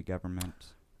city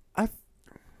government.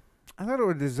 I thought it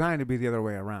was designed to be the other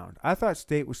way around. I thought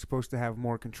state was supposed to have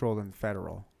more control than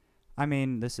federal. I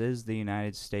mean, this is the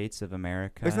United States of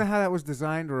America. Isn't that how that was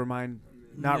designed, or am I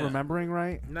not No. remembering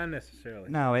right? Not necessarily.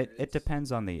 No, it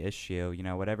depends on the issue. You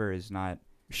know, whatever is not.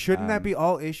 Shouldn't that Um, be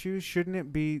all issues?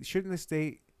 Shouldn't the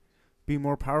state be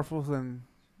more powerful than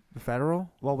the federal?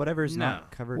 Well, whatever is No.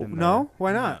 not covered in. No?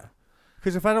 Why not? No.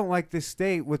 Because if I don't like this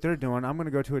state, what they're doing, I'm going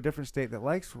to go to a different state that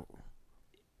likes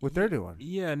what they're doing.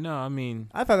 Yeah, no, I mean,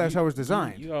 I thought that's how it was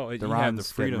designed. You have the Duran's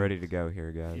getting freedom. ready to go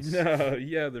here, guys. No,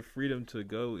 you have the freedom to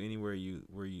go anywhere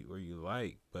where you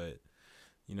like, but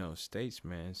you know, states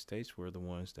were the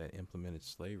ones that implemented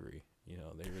slavery. You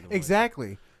know, they were the ones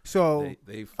Exactly. So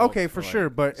they fought okay, for like, sure.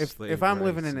 But slave if I'm rights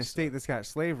living in and a state stuff. that's got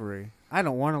slavery, I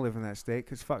don't want to live in that state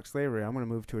because fuck slavery. I'm going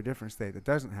to move to a different state that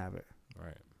doesn't have it.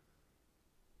 Right.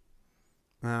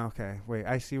 Okay, wait.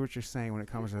 I see what you're saying when it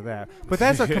comes to that, but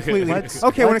that's a completely Let's-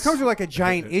 okay. When it let's- comes to like a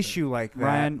giant issue like that,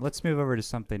 Ryan, let's move over to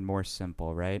something more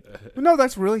simple, right? no,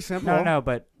 that's really simple. No,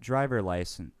 but driver's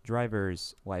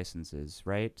licenses,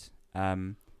 right?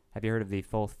 Have you heard of the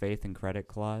full faith and credit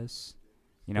clause?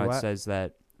 You know, The it what? says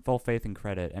that full faith and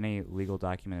credit, any legal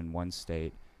document in one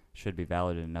state should be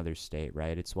valid in another state,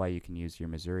 right? It's why you can use your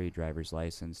Missouri driver's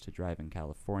license to drive in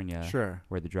California, Sure,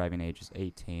 where the driving age is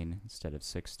 18 instead of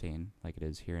 16, like it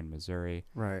is here in Missouri.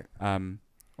 right.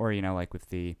 Or, you know, like with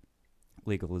the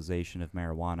legalization of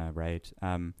marijuana, right?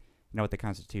 You know what the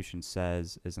Constitution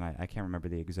says is, and I can't remember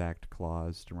the exact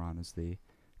clause. Duran is the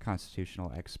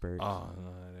constitutional expert. Oh,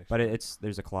 no, that But actually-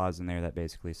 there's a clause in there that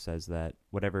basically says that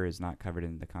whatever is not covered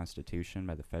in the Constitution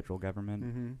by the federal government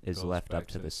Mm-hmm. is Goes left back up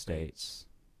to the states.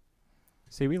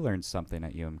 See, we learned something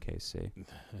at UMKC. I'm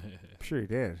sure you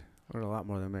did. Learned a lot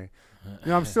more than me. You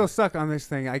know, I'm still stuck on this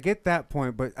thing. I get that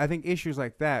point, but I think issues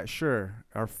like that, sure,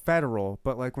 are federal.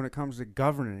 But like when it comes to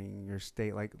governing your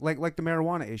state, like the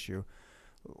marijuana issue,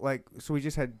 like so we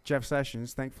just had Jeff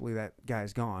Sessions. Thankfully, that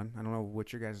guy's gone. I don't know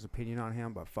what your guys' opinion on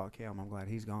him, but fuck him. I'm glad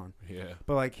he's gone. Yeah.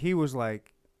 But like he was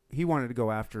like he wanted to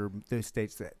go after the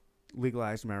states that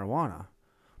legalized marijuana,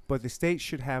 but the states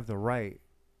should have the right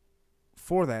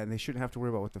for that, and they shouldn't have to worry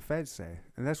about what the feds say.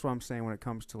 And that's what I'm saying when it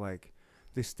comes to like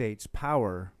the state's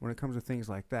power, when it comes to things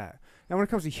like that. Now, when it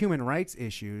comes to human rights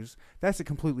issues, that's a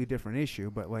completely different issue.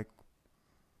 But like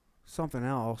something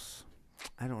else,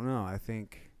 I don't know. I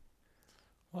think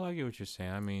Well, I get what you're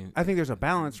saying. I mean, there's a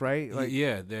balance, right? Like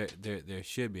yeah, there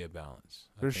should be a balance.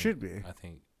 There should be. I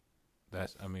think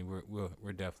that's. I mean,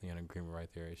 we're definitely in agreement right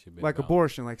there. It should be like a balance.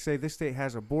 abortion. Like say this state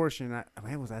has abortion.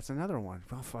 Well, that's another one.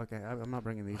 Oh fuck, I'm not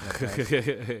bringing these up. Guys.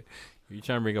 You're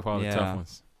trying to bring up all the Yeah. tough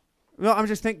ones. No, I'm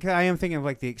just thinking. I am thinking of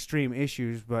like the extreme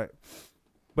issues, but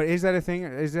is that a thing?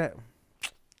 Is that?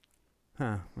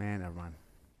 Huh, man, never mind.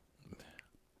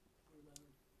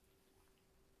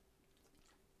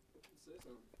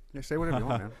 Yeah, say whatever you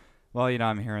want, man. Well, you know,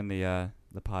 I'm here in the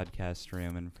podcast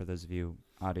room, and for those of you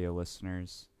audio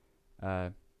listeners,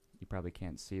 you probably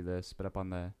can't see this, but up on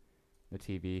the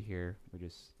TV here, we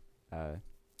just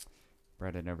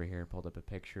Brendan over here pulled up a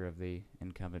picture of the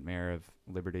incumbent mayor of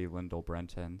Liberty, Lyndall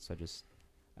Brenton. So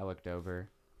I looked over.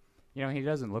 You know, he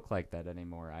doesn't look like that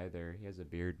anymore either. He has a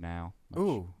beard now.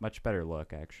 Ooh. Much better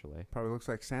look, actually. Probably looks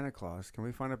like Santa Claus. Can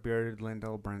we find a bearded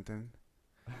Lyndall Brenton?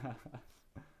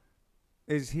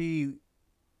 Is he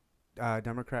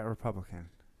Democrat or Republican?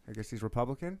 I guess he's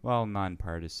Republican. Well,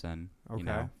 nonpartisan, you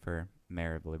know, Okay. for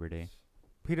mayor of Liberty.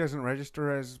 He doesn't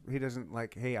register as, he doesn't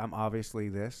like, hey, I'm obviously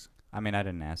this. I mean, I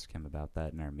didn't ask him about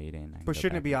that in our meeting. I can But go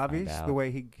shouldn't it back be and find obvious out. the way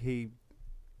he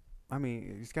I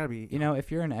mean, he's got to be. You know,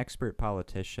 if you're an expert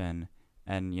politician,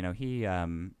 and you know he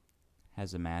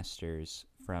has a master's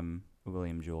from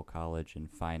William Jewell College in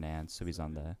finance, so he's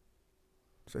on the.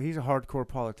 So he's a hardcore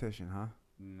politician, huh?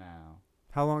 No.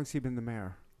 How long has he been the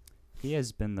mayor? He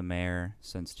has been the mayor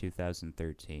since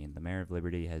 2013. The mayor of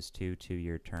Liberty has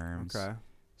two-year terms. Okay.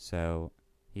 So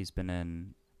he's been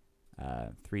in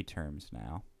 3 terms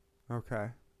now.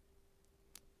 Okay.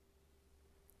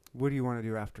 What do you want to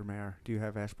do after mayor? Do you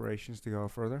have aspirations to go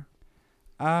further?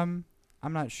 I'm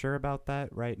not sure about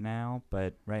that right now,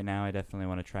 but right now I definitely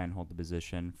want to try and hold the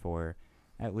position for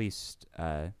at least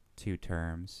 2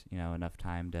 terms. You know, enough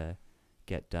time to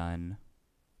get done,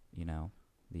 you know,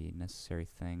 the necessary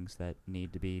things that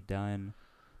need to be done.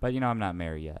 But, you know, I'm not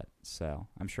mayor yet, so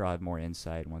I'm sure I'll have more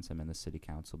insight once I'm in the city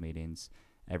council meetings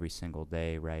every single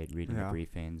day, right, reading Yeah. the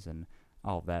briefings and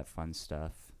all of that fun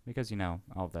stuff. Because, you know,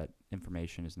 all of that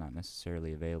information is not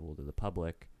necessarily available to the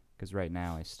public, because right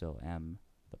now I still am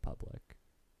the public.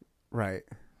 Right.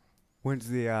 When's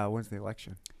the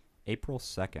election? April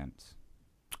 2nd.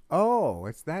 Oh,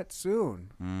 it's that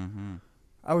soon. Mm-hmm.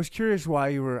 I was curious why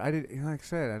you were. Like I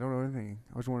said, I don't know anything.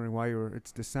 I was wondering why you were.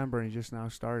 It's December and you just now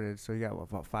started, so you got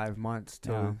about 5 months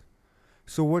till. Yeah.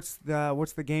 So what's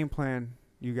the game plan,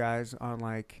 you guys, on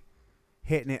like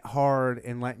hitting it hard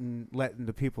and letting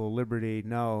the people of Liberty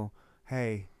know,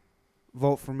 hey,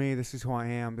 vote for me. This is who I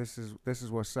am. This is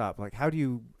what's up. Like, where do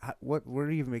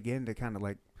you even begin to kind of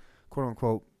like, quote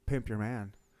unquote, pimp your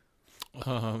man?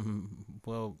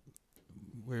 Well,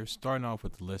 we're starting off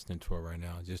with the listening tour right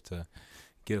now, just to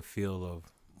get a feel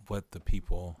of what the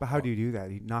people. But how do you do that?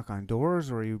 You knock on doors,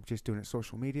 or are you just doing it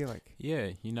social media? Like, Yeah,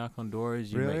 you knock on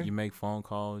doors. Really? You make phone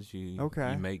calls.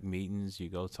 Okay. You make meetings. You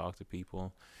go talk to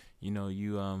people.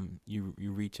 You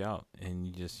reach out and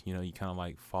you just you kind of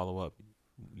like follow up.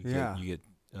 You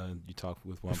talk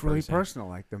with one it's person. really personal.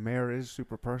 Like the mayor is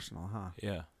super personal, huh?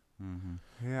 Yeah.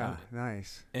 Mm-hmm. Yeah,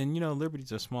 nice. And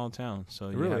Liberty's a small town, so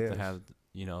It you really have is. to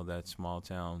have that small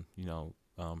town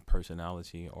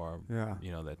personality or Yeah.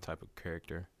 that type of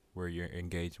character where you're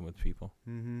engaging with people.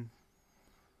 Mm-hmm.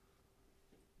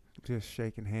 Just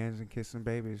shaking hands and kissing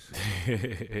babies.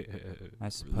 I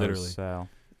suppose Literally. so.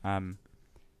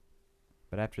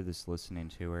 But after this listening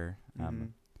tour,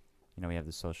 we have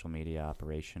the social media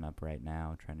operation up right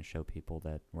now, trying to show people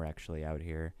that we're actually out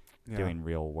here Yeah. doing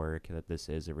real work, that this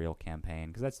is a real campaign.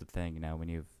 Because that's the thing,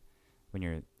 when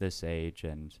you're this age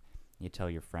and you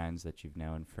tell your friends that you've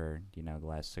known for the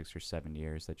last 6 or 7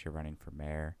 years that you're running for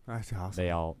mayor, That's awesome. they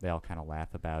all kind of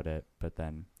laugh about it. But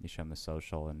then you show them the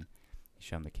social and you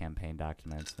show them the campaign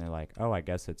documents, and they're like, "Oh, I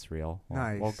guess it's real."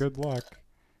 Well, Nice. good luck.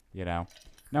 No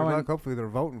Good one. luck. Hopefully they're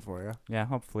voting for you. Yeah,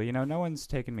 hopefully. No one's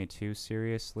taken me too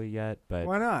seriously yet, but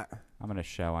Why not? I'm gonna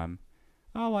show them.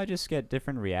 Oh, I just get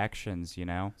different reactions.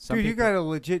 Some Dude, you people- got a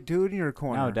legit dude in your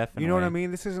corner. No, You know what I definitely.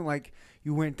 mean? This isn't like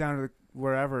you went down to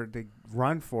wherever to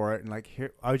run for it and like,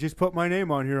 here, I just put my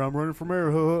name on here. I'm running for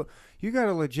mayor. You got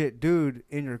a legit dude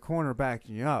in your corner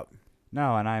backing you up.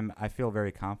 No, and I feel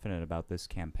very confident about this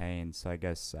campaign. So I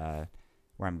guess where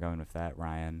I'm going with that,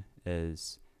 Ryan,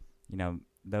 is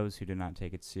those who do not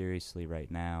take it seriously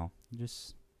right now,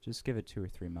 just give it 2 or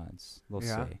 3 months. We'll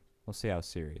Yeah. see. We'll see how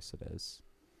serious it is.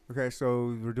 Okay,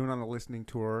 so we're doing on the listening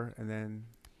tour, and then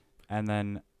And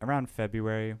then around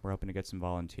February, we're hoping to get some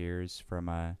volunteers from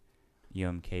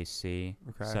UMKC,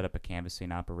 Okay. set up a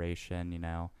canvassing operation,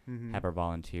 have our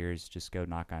volunteers just go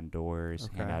knock on doors,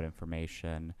 hand Okay. out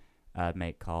information,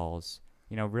 make calls.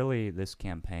 Really this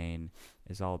campaign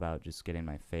is all about just getting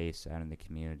my face out in the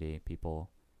community, people,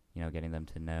 getting them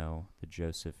to know the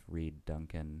Joseph Reed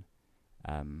Duncan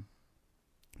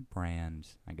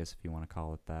brand, I guess if you want to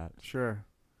call it that. sure.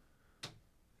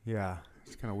 Yeah,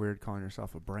 it's kind of weird calling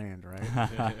yourself a brand, right?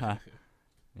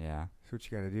 Yeah. That's what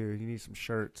you got to do. You need some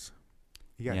shirts.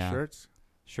 You got Yeah. shirts?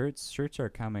 Shirts are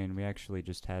coming. We actually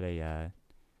just had a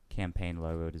campaign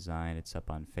logo design. It's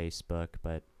up on Facebook,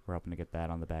 but we're hoping to get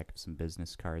that on the back of some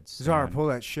business cards. Zara, soon, pull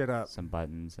that shit up. some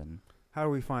buttons and. How do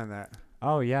we find that?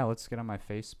 Oh yeah, let's get on my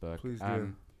Facebook. Please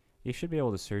do. You should be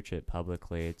able to search it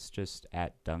publicly. It's just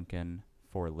at Duncan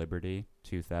for Liberty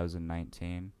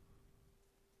 2019.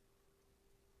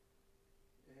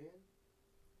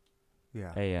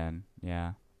 Yeah. AN,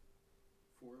 yeah.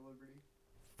 For Liberty.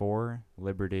 For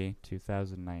Liberty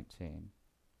 2019.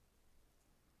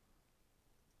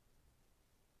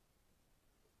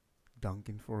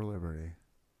 Duncan for Liberty.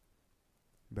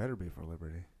 Better be for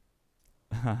Liberty.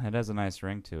 It has a nice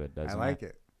ring to it, doesn't it? I like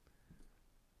it.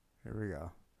 Here we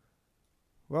go.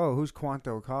 Whoa, who's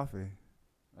Quanto Coffee?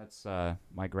 That's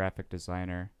my graphic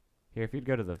designer. Here, if you'd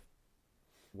go to the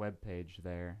web page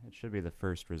there, it should be the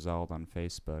first result on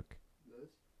Facebook. This?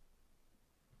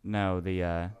 No,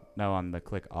 no, on the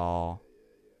click all.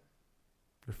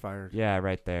 You're fired. Yeah,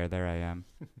 right there. There I am.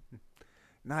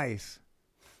 Nice.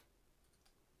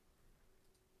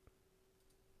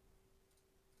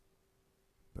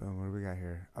 Boom, what do we got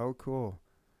here? Oh, cool.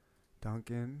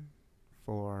 Duncan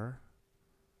for,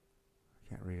 I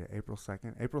can't read it, April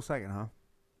 2nd. April 2nd, huh?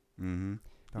 Mm-hmm. You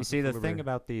Duncan see, for the thing Liberty.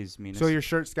 about these So municipal... your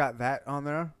shirt's got that on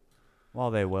there?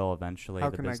 Well, they will eventually. How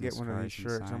the can I get business one of these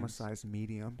cards and shirts? I'm a signs. size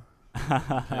medium.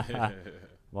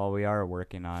 Well, we are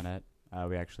working on it.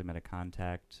 We actually met a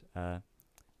contact,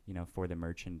 for the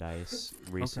merchandise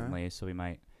recently, so we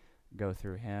might go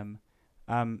through him.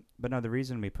 But no, the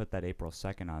reason we put that April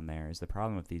 2nd on there is the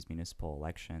problem with these municipal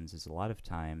elections is a lot of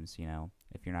times,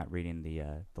 if you're not reading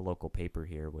the local paper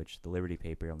here, which the Liberty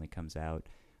paper only comes out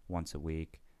once a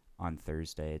week on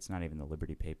Thursday. It's not even the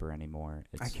Liberty paper anymore.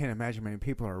 I can't imagine many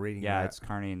people are reading Yeah, that. it's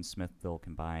Kearney and Smithville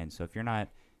combined. So if you're not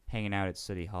hanging out at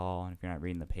City Hall and if you're not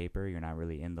reading the paper, you're not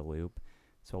really in the loop.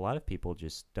 So a lot of people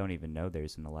just don't even know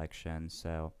there's an election.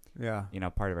 So, Yeah.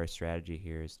 part of our strategy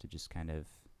here is to just kind of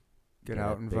Get a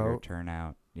out and bigger vote.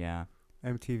 turnout. Yeah.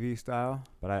 MTV style.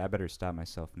 But I better stop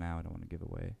myself now. I don't want to give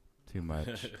away too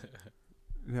much.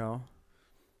 No.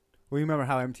 Well, you remember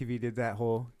how MTV did that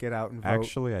whole Get Out and Vote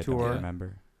Actually, I tour? don't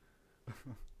remember.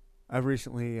 I've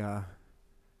recently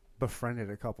befriended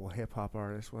a couple hip hop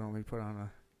artists when we put on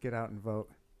a Get Out and Vote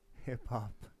hip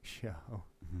hop show.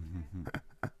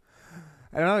 I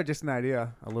don't know, just an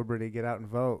idea. A Liberty, get out and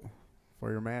vote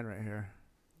for your man right here.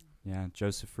 Yeah,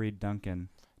 Joseph Reed Duncan.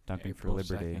 Duncan April for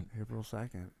Liberty. 2nd. April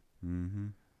 2nd. Mm-hmm.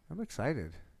 I'm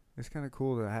excited. It's kind of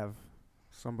cool to have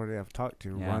somebody I've talked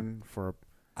to Yeah. run for.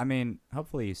 I mean,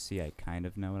 hopefully you see I kind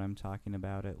of know what I'm talking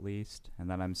about at least, and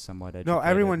that I'm somewhat educated. No,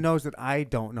 everyone knows that I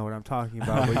don't know what I'm talking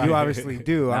about, but you obviously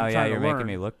do. Oh, I'm yeah, trying you're to learn. making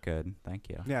me look good. Thank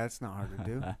you. Yeah, it's not hard to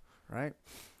do, right?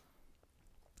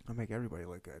 I make everybody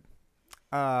look good.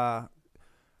 How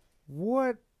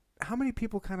many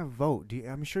people kind of vote?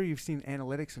 I'm sure you've seen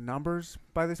analytics and numbers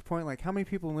by this point. Like, how many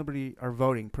people in Liberty are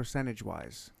voting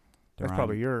percentage-wise? That's Duran,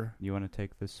 probably your. You want to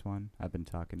take this one? I've been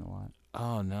talking a lot.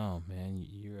 Oh no, man,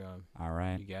 you're All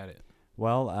right. you got it.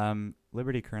 Well,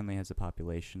 Liberty currently has a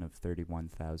population of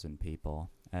 31,000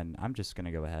 people, and I'm just going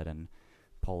to go ahead and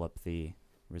pull up the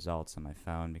results on my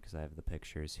phone because I have the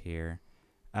pictures here.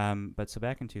 But so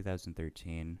back in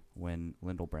 2013, when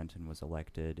Lyndall Brenton was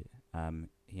elected,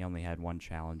 he only had one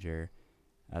challenger.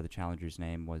 The challenger's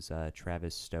name was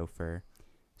Travis Stouffer.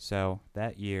 So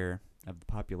that year, of the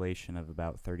population of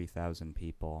about 30,000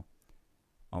 people,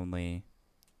 only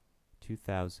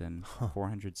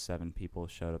 2,407 people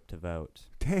showed up to vote.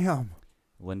 Damn.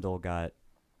 Lyndall got,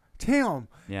 Damn.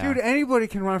 yeah, Dude, anybody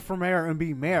can run for mayor and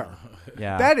be mayor.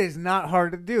 yeah. That is not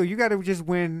hard to do. You got to just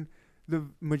win the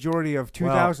majority of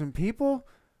 2,000 people.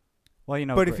 Well, you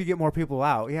know, But if you get more people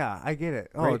out, yeah, I get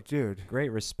it. Oh, Great. dude.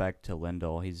 great respect to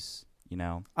Lyndall. He's,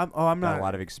 I'm I'm got not. a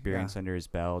lot of experience under his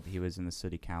belt. He was in the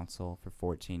city council for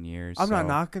 14 years. I'm not so-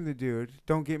 knocking the dude.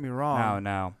 Don't get me wrong.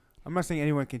 No. I'm not saying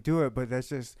anyone can do it, but that's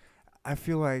just. I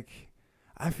feel like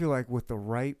with the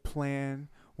right plan,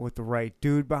 with the right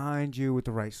dude behind you, with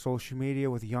the right social media,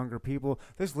 with younger people.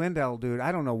 This Lindell dude,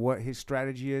 I don't know what his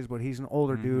strategy is, but he's an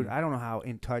older dude. Mhm. I don't know how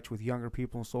in touch with younger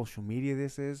people and social media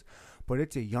this is, but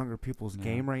it's a younger people's Yeah.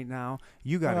 game right now.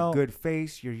 You got Well- a good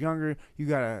face. You're younger. You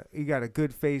got a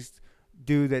good faced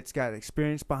dude that's got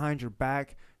experience behind your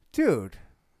back, dude.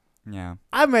 Yeah.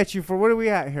 I met you for what are we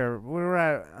at here? We're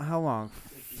at how long?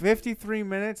 53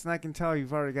 minutes, and I can tell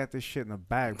you've already got this shit in the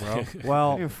bag, bro. I'm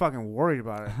Well, even fucking worried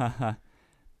about it.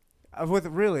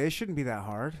 Really, it shouldn't be that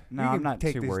hard. No, You I'm can not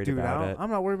take too this worried dude about out. it. I'm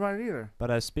not worried about it either.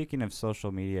 but speaking of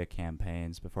social media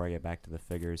campaigns, before I get back to the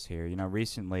figures here,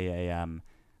 recently an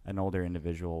older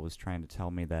individual was trying to tell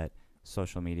me that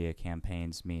social media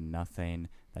campaigns mean nothing,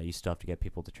 that you still have to get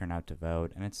people to turn out to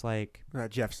vote, and it's like,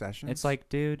 Jeff Sessions. it's like,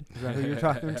 dude, Is that who you're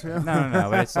talking to? no,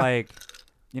 but it's like,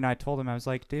 I told him, I was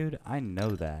like, dude, I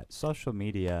know that social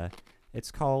media,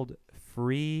 it's called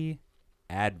free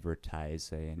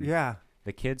advertising. Yeah.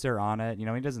 The kids are on it. He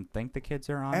doesn't think the kids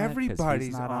are on it 'cause Everybody's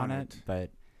he's not on on it. But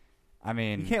I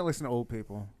mean, You can't listen to old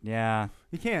people. yeah.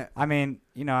 You can't. I mean,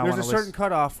 I There's want a to certain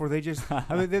cutoff where they just.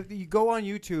 You go on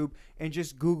YouTube and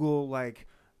just Google like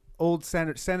old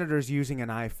senators using an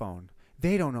iPhone.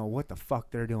 They don't know what the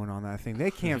fuck they're doing on that thing. They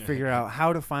can't figure out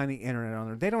how to find the internet on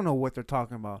there. They don't know what they're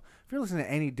talking about. If you're listening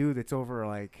to any dude that's over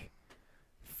like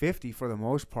 50 for the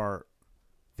most part,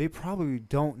 they probably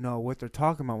don't know what they're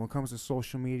talking about when it comes to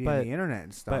social media and the internet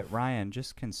and stuff. But Ryan,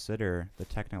 just consider the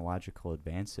technological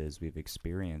advances we've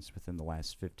experienced within the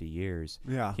last 50 years.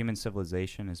 yeah, Human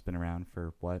civilization has been around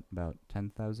for what, about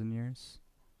 10,000 years?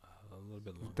 A little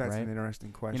bit longer. that's right? an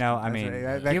interesting question. I That's mean,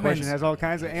 that humans- question has all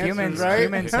kinds of answers, humans- right?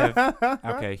 humans have-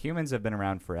 Okay, humans have been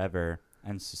around forever,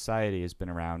 and society has been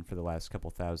around for the last couple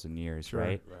thousand years, Sure.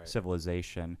 right? Right.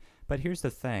 Civilization. But here's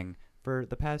the thing: for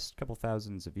the past couple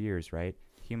thousands of years, right,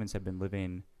 humans have been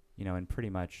living, in pretty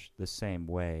much the same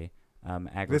way.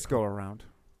 This go around.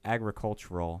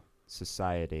 Agricultural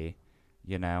society,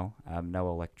 no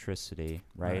electricity,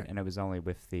 right? Right. And it was only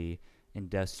with the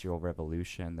Industrial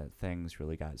Revolution that things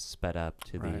really got sped up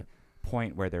to the Right.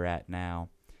 point where they're at now.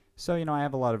 So, I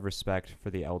have a lot of respect for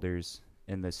the elders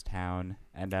in this town.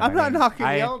 And I'm not knocking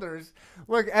the elders.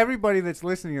 Look, everybody that's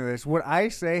listening to this, what I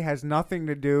say has nothing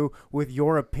to do with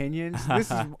your opinions. This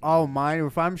is all mine.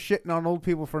 If I'm shitting on old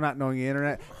people for not knowing the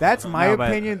internet, that's my No, but-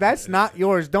 opinion. That's not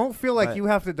yours. Don't feel like But- you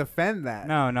have to defend that.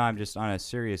 No, I'm just on a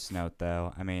serious note,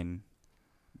 though. I mean,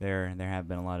 there have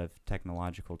been a lot of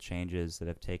technological changes that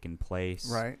have taken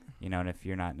place. Right. And if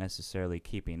you're not necessarily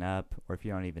keeping up, or if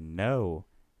you don't even know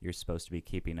you're supposed to be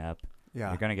keeping up, Yeah.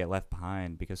 you're going to get left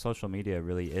behind, because social media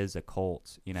really is a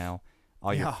cult.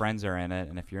 All your Yeah. friends are in it,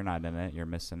 and if you're not in it, you're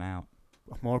missing out.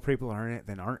 More people are in it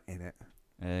than aren't in it.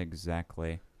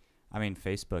 Exactly. I mean,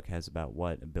 Facebook has about,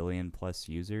 1 billion plus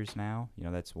users now?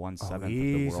 That's 1/7 of the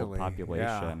easily, world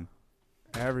population.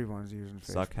 Everyone's using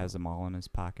Facebook. Zuck has them all in his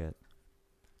pocket.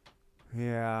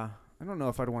 Yeah. I don't know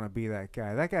if I'd want to be that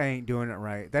guy. That guy ain't doing it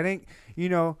right. That ain't,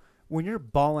 when you're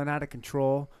balling out of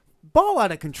control, ball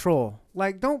out of control.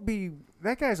 Like, don't be,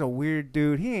 that guy's a weird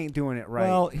dude. He ain't doing it right.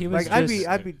 Well, he was like,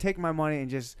 I'd be taking my money and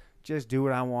just do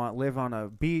what I want. Live on a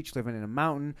beach, living in a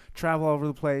mountain, travel all over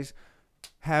the place,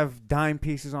 have dime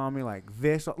pieces on me like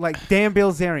this. Like Dan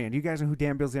Bilzerian. Do you guys know who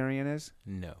Dan Bilzerian is?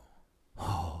 No.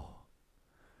 Oh.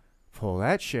 Pull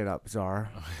that shit up, Czar.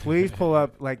 Please pull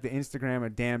up like the Instagram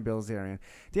of Dan Bilzerian.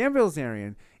 Dan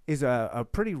Bilzerian is a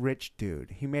pretty rich dude.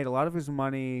 He made a lot of his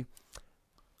money,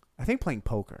 I think, playing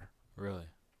poker. Really?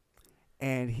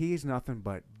 And he's nothing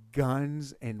but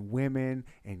guns and women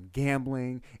and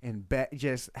gambling and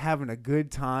just having a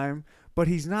good time. But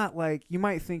he's not like, you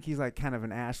might think he's like kind of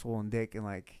an asshole and dick, and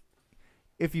like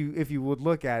if you would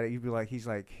look at it, you'd be like, he's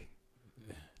like,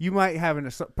 you might have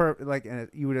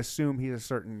you would assume he's a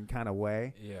certain kind of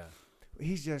way. Yeah.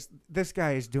 He's just, this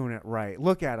guy is doing it right.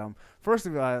 Look at him. First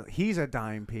of all, he's a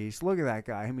dime piece. Look at that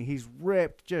guy. I mean, he's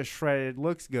ripped, just shredded,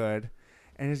 looks good,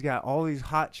 and he's got all these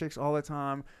hot chicks all the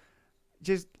time.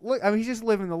 Just look, I mean, he's just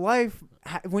living the life.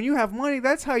 When you have money,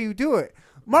 that's how you do it.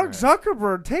 Mark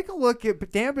Zuckerberg, take a look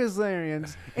at Dan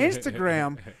Bilzerian's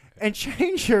Instagram and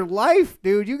change your life,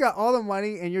 dude. You got all the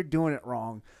money and you're doing it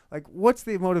wrong. Like, what's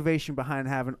the motivation behind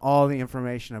having all the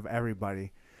information of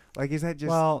everybody? Like, is that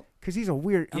just because he's a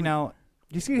weird? You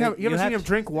ever seen him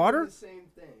drink water? The same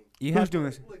thing. Who's doing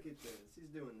this? Look at this. He's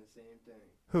doing the same thing.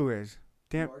 Who is?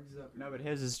 Dan. Mark Zuckerberg. No, but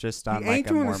his is just on He like ain't a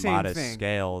doing the more same modest thing.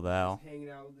 scale, though. He's hanging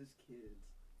out with his kids.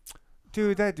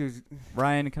 Dude, that dude's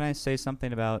Ryan, can I say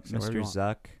something about Say whatever you Mr.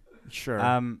 want. Zuck? sure.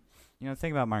 The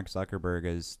thing about Mark Zuckerberg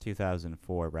is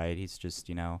 2004, right? He's just,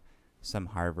 some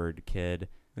Harvard kid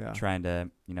yeah. trying to,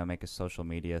 make a social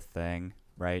media thing,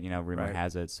 right? Rumor Right.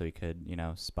 has it so he could,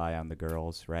 spy on the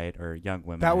girls, right? Or young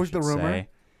women. That I was the should rumor? say.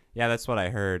 Yeah, that's what I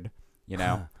heard.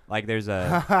 Like there was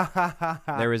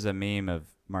a meme of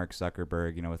Mark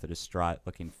Zuckerberg, with a distraught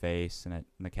looking face, and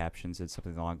the caption said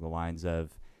something along the lines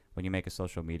of, when you make a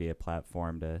social media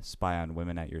platform to spy on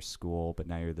women at your school, but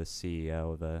now you're the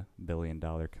CEO of a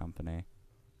billion-dollar company,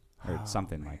 or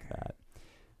something like that.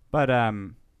 But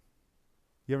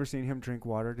You ever seen him drink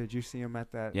water? Did you see him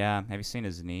at that? yeah, have you seen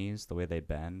his knees, the way they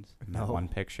bend in that No. one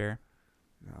picture?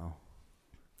 No,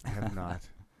 I have not.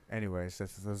 Anyways,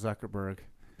 that's the Zuckerberg.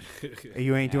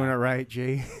 You ain't doing it right,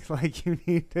 G. Like, you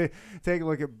need to take a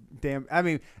look at I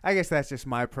mean, I guess that's just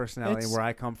my personality, where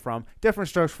I come from. Different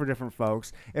strokes for different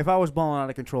folks. If I was balling out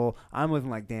of control, I'm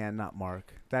living like Dan, not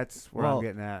Mark. That's where I'm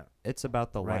getting at. It's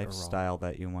about the Right or wrong. lifestyle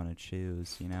that you want to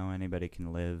choose. Anybody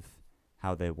can live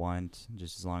how they want,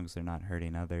 just as long as they're not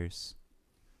hurting others.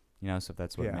 So if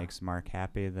that's what Yeah. makes Mark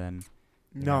happy, then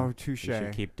No, you touche.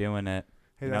 should keep doing it.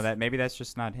 Hey, that maybe that's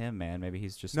just not him, man. Maybe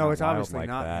he's just no, not it's wild obviously like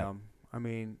not that. him. I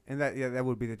mean, and that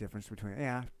would be the difference between like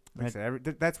I Right.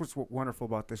 said, that's what's wonderful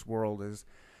about this world is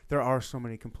there are so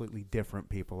many completely different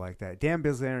people like that. Dan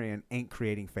Bilzerian ain't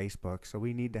creating Facebook, so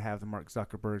we need to have the Mark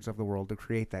Zuckerbergs of the world to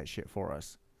create that shit for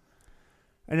us.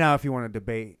 And now, if you want to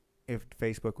debate if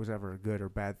Facebook was ever a good or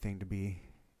bad thing to be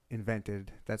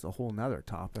invented, that's a whole nother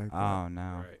topic. Oh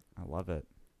no, Right. I love it.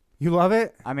 You love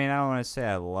it? I mean, I don't want to say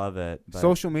I love it, but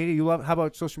Social media, you love? How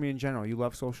about social media in general? You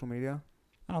love social media?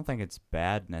 I don't think it's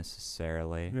bad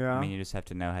necessarily. Yeah. I mean, you just have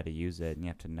to know how to use it, and you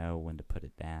have to know when to put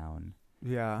it down.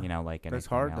 Yeah. Like anything That's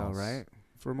hard else. though, right?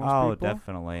 For most Oh, people.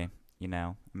 definitely.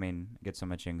 I mean, I get so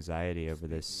much anxiety over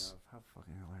this. Speaking of, how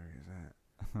fucking hilarious is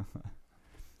that?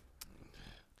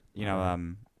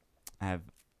 I have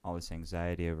all this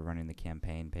anxiety over running the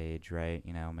campaign page, right?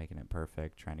 Making it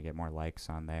perfect, trying to get more likes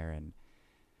on there, and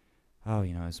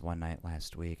it was one night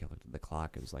last week. I looked at the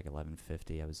clock; it was like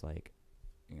 11:50. I was like,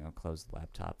 close the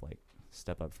laptop, like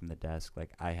step up from the desk,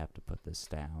 like I have to put this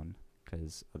down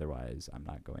because otherwise I'm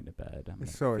not going to bed. I'm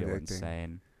It's gonna so feel addicting.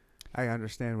 insane. I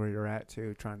understand where you're at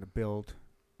too, trying to build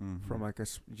Mm-hmm. from like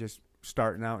just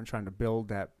starting out and trying to build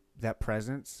that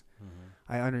presence.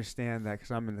 I understand that because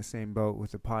I'm in the same boat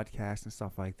with the podcast and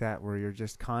stuff like that, where you're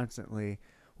just constantly,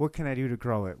 what can I do to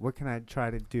grow it? What can I try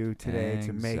to do today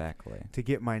to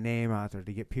get my name out there,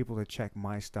 to get people to check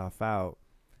my stuff out?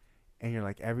 And you're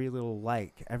like, every little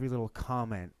like, every little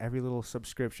comment, every little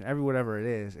subscription, every whatever it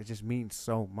is, it just means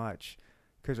so much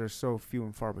because they're so few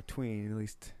and far between. At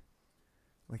least,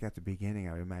 like at the beginning,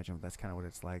 I would imagine that's kind of what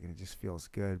it's like, and it just feels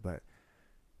good. But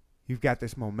you've got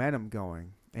this momentum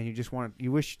going, and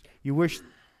you wish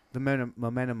the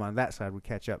momentum on that side would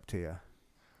catch up to you.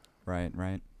 Right.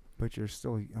 But you're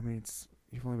still, I mean,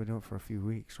 you've only been doing it for a few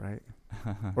weeks, right?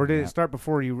 Or did it start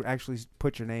before you actually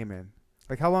put your name in?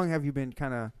 Like, how long have you been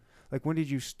kind of, like, when did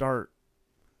you start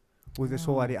with this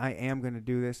whole Oh. idea? I am going to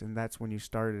do this, and that's when you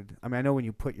started. I mean, I know when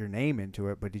you put your name into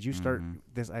it, but did you start Mhm.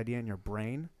 this idea in your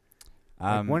brain?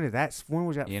 Like, when did that? When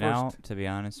was that You first? know, to be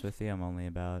honest with you, I'm only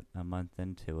about a month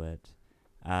into it.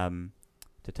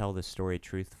 To tell the story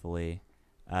truthfully,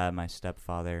 my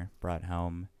stepfather brought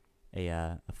home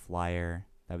a flyer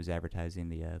that was advertising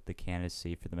the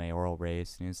candidacy for the mayoral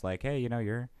race, and he was like, "Hey,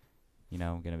 you're,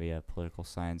 gonna be a political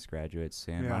science graduate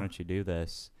soon. Yeah. Why don't you do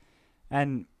this?"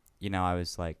 And I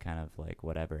was like, kind of like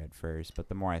whatever at first, but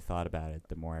the more I thought about it,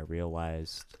 the more I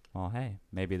realized, well, hey,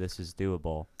 maybe this is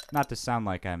doable. Not to sound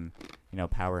like I'm,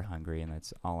 power hungry and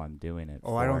that's all I'm doing it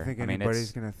Oh, for. I don't think mean,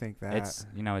 anybody's going to think that.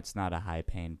 it's not a high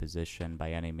paying position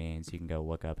by any means. You can go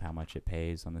look up how much it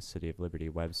pays on the City of Liberty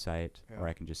website, Yeah. or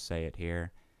I can just say it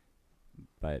here.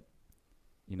 But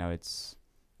it's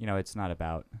not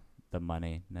about the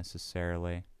money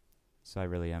necessarily. So I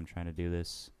really am trying to do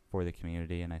this for the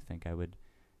community, and I think I would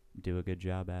do a good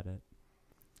job at it.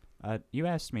 You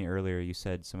asked me earlier, you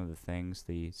said some of the things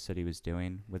the city was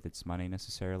doing with its money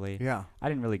necessarily. Yeah. I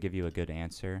didn't really give you a good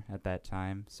answer at that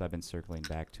time, so I've been circling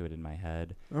back to it in my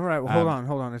head. All right. Well,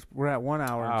 hold on. We're at 1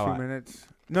 hour and Oh, 2 minutes.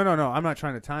 No. I'm not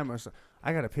trying to time us.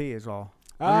 I got to pee is all.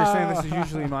 I'm just saying this is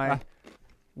usually my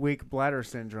weak bladder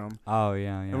syndrome. Oh,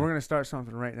 yeah. And we're going to start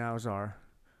something right now, Czar.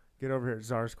 Get over here at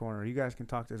Czar's Corner. You guys can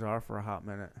talk to Czar for a hot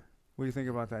minute. What do you think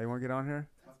about that? You want to get on here?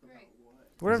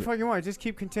 Whatever the fuck you want. Just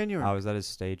keep continuing. Oh, is that his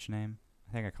stage name?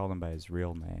 I think I called him by his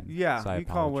real name. Yeah, so I you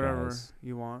call whatever apologize.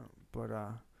 you want. But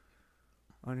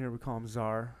on here we call him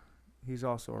Czar. He's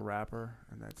also a rapper,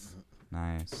 and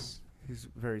Nice. he's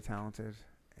very talented.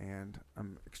 And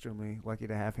I'm extremely lucky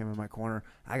to have him in my corner.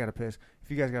 I got to piss.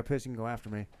 If you guys got to piss, you can go after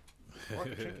me. Or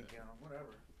the chicken kennel,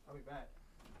 whatever. I'll be back.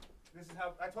 This is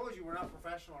how I told you we're not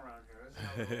professional around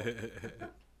here. This is how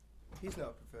He's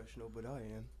not professional, but I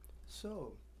am.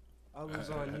 So, I was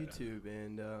on YouTube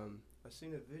and I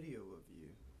seen a video of you.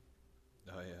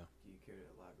 Oh yeah. Do you care to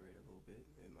elaborate a little bit?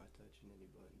 Am I touching any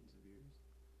buttons of yours?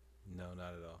 No,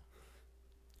 not at all.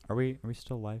 Are we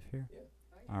still live here?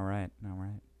 Yeah. All right. The whole way.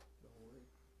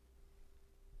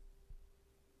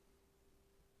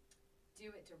 Do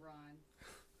it to Ron.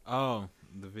 Oh,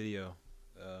 the video.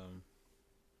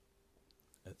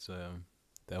 It's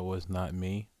that was not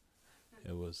me.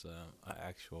 It was an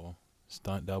actual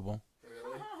stunt double.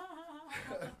 Really?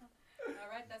 All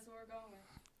right, that's what we're going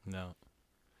with. No.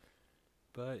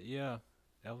 But yeah,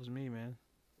 that was me, man.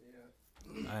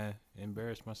 Yeah. I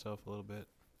embarrassed myself a little bit.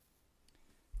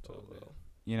 Oh, well.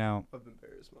 Uh, I've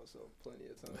embarrassed myself plenty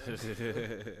of times.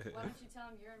 Why don't you tell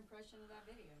him your impression of that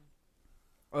video?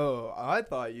 Oh, I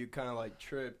thought you kind of like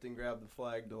tripped and grabbed the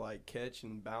flag to like catch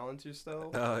and balance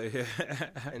yourself. Oh yeah.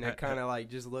 And it kind of like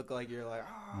just looked like you're like,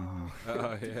 oh.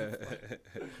 Oh yeah.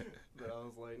 But I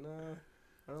was like, nah,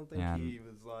 I don't think Yeah, he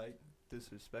was like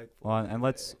disrespectful. Well, and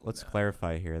let's Nah.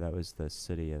 clarify here. That was the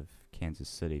city of Kansas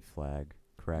City flag,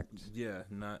 correct? Yeah,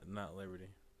 not Liberty.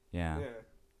 Yeah. Yeah.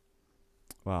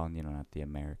 Well, not the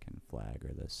American flag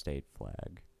or the state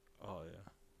flag. Oh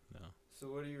yeah. No. So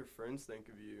what do your friends think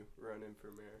of you running for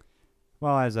mayor?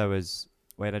 Well, as I was...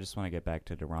 Wait, I just want to get back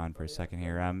to Duran for Oh, a yeah, second go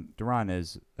here. ahead. Duran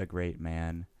is a great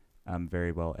man.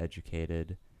 Very well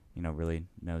educated. Really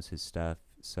knows his stuff.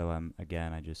 So,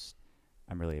 again,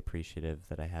 I'm really appreciative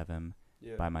that I have him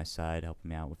Yeah. by my side, helping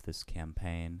me out with this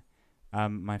campaign.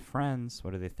 My friends,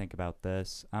 what do they think about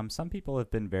this? Some people have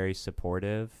been very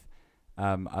supportive.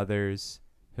 Others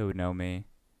who know me,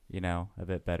 a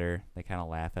bit better, they kind of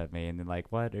laugh at me and they're like,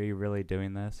 "What? Are you really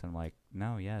doing this?" And I'm like,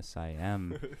 "No, yes, I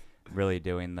am really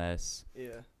doing this."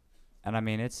 Yeah. And I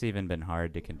mean, it's even been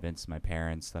hard to convince my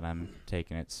parents that I'm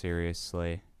taking it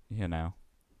seriously,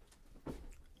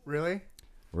 Really?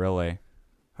 Really.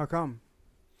 How come?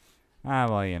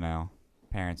 Well,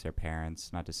 parents are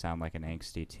parents, not to sound like an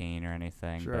angsty teen or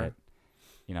anything, Sure. but,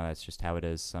 that's just how it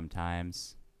is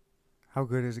sometimes. How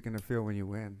good is it going to feel when you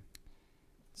win?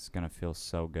 It's going to feel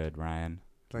so good, Ryan.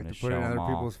 Like Gonna to put it in show 'em other all.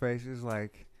 people's faces,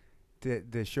 like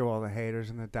to show all the haters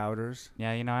and the doubters.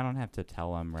 Yeah, I don't have to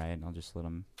tell them, right? I'll just let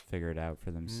them figure it out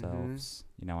for themselves,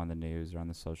 on the news or on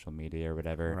the social media or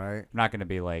whatever. Right. I'm not going to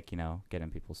be like, get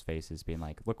in people's faces being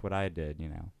like, "Look what I did,"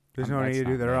 There's no that's need to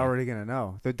do. not They're me. already going to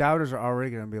know. The doubters are already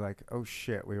going to be like, "Oh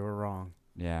shit, we were wrong."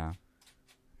 Yeah.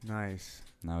 Nice.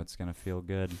 No, it's going to feel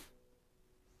good.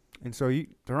 And so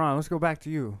Duran, let's go back to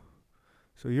you.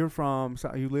 So you're from,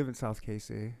 you live in South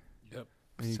KC. Yep.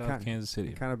 And you South Kansas City.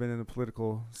 You've kind of been in the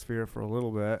political sphere for a little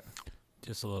bit.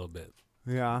 Just a little bit.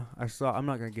 Yeah, I'm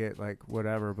not going to get like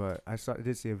whatever, but I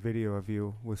did see a video of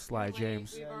you with Sly Wait,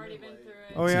 James. We've already been through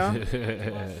it. Oh, yeah? Watch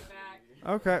it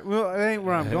back. Okay, well, that ain't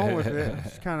where I'm going with it.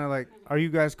 It's kind of like, are you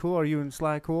guys cool? Are you and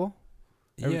Sly cool?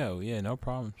 Yeah, no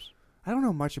problems. I don't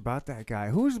know much about that guy.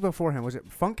 Who was before him? Was it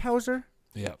Funkhauser?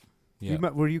 Yep.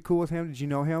 Were you cool with him? Did you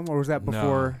know him, or was that No,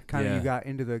 before kind of yeah. you got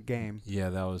into the game? Yeah,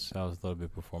 that was a little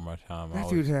bit before my time. That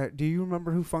dude had, do you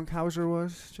remember who Funkhauser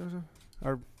was, Joseph?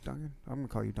 Or Duncan? I'm going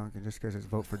to call you Duncan just because it's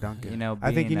vote for Duncan. You know,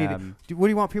 I think you being, need what do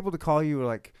you want people to call you?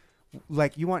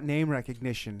 Like you want name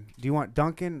recognition. Do you want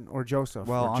Duncan or Joseph?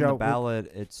 well, or on Joe? the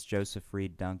ballot, it's Joseph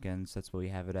Reed Duncans. That's what we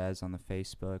have it as on the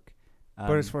Facebook.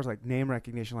 But as far as like name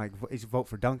recognition, like it's vote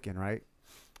for Duncan, right?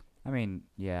 I mean,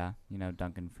 yeah, you know,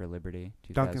 Duncan for Liberty.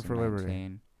 Duncan for Liberty.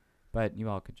 2019. But you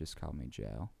all could just call me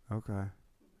Joe. Okay.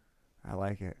 I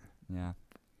like it. Yeah.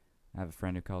 I have a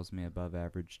friend who calls me Above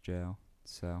Average Joe.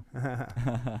 So.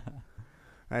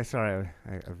 I sorry,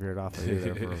 I veered off of you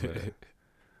there for a bit.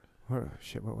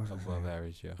 What was I Above saying?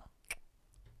 average, yeah.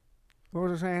 What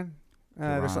was I saying? The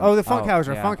Duran.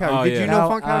 Funkhauser. Yeah. Funkhauser. Oh, Did yeah. you know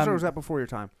No, Funkhauser, or was that before your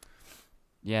time?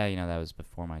 Yeah, you know, that was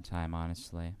before my time,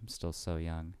 honestly. I'm still so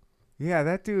young. Yeah,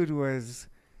 that dude was.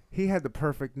 He had the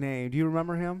perfect name. Do you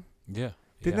remember him? Yeah.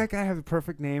 Didn't yeah. that guy have the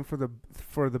perfect name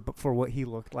for what he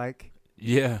looked like?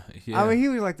 Yeah. Yeah. I mean, he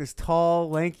was like this tall,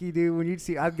 lanky dude.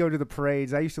 When I'd go to the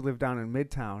parades. I used to live down in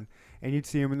Midtown, and you'd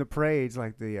see him in the parades,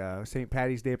 like the St.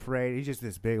 Patty's Day parade. He's just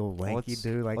this big old lanky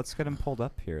dude. Like, Let's get him pulled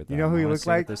up here. You know who he looked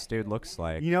like? What this dude looks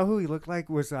like. you know who he looked like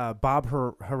was Bob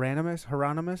Hieronymus,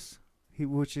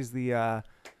 which is the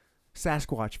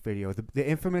Sasquatch video, the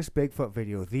infamous Bigfoot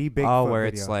video, the Bigfoot where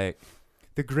video. it's like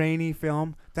The grainy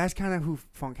film. That's kind of who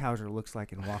Funkhauser looks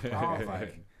like and walks off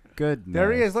like. goodness.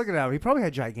 There he is. Look at him. He probably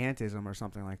had gigantism or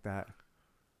something like that.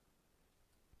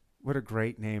 What a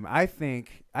great name. I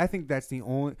think that's the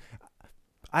only.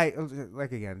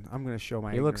 Again, I'm gonna show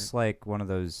my. He looks like one of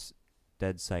those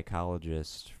dead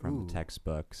psychologists from Ooh. the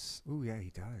textbooks. Ooh, yeah, he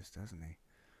does, doesn't he?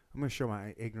 I'm gonna show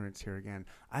my ignorance here again.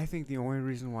 I think the only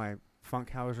reason why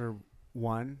Funkhauser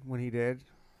won when he did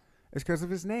is because of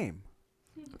his name.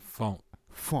 Funk.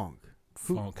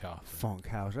 Funkhauser.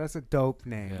 Funkhauser. That's a dope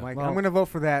name. Yeah. Like, Well- I'm gonna vote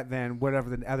for that than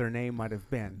whatever the other name might have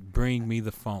been. Bring me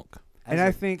the funk. And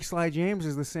I think Sly James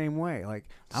is the same way. Like,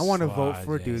 I want to vote Sly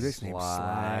for a dude James. that's named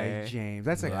Sly Sly. James.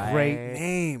 That's a Right. great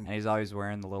name. And he's always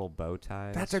wearing the little bow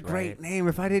ties. That's a great right? name.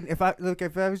 If I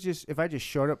just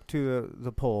showed up to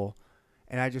the poll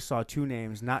and I just saw two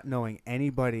names, not knowing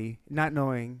anybody, not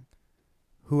knowing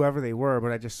whoever they were,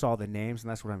 but I just saw the names and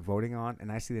that's what I'm voting on,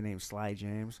 and I see the name Sly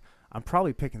James, I'm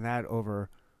probably picking that over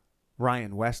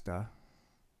Ryan Westa,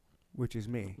 which is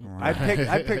me. Right.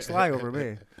 I'd pick Sly over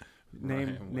me.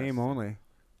 Ryan Name Westa. only.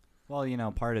 Well, you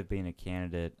know, part of being a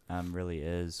candidate really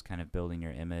is kind of building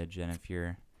your image, and if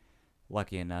you're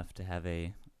lucky enough to have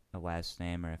a last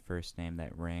name or a first name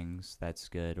that rings, that's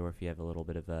good. Or if you have a little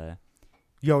bit of a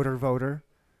Yoder voter,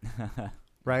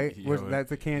 right? Was Yoder, that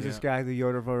the Kansas yeah. guy, the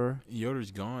Yoder voter?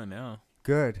 Yoder's gone now.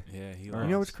 Good. Yeah, he You lost. You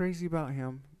know what's crazy about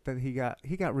him? That he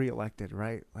got reelected,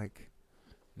 right? Like,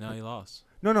 No, he lost.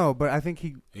 no, but I think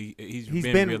He's He's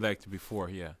been been- reelected before,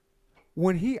 yeah.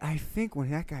 when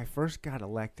that guy first got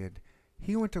elected,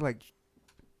 he went to like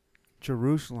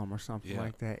Jerusalem or something Yeah.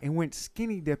 like that and went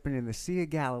skinny dipping in the Sea of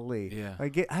Galilee. Yeah.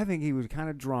 I think he was kind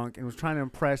of drunk and was trying to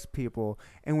impress people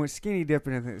and went skinny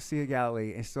dipping in the Sea of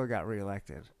Galilee and still got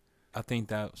reelected. I think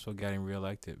that's what got him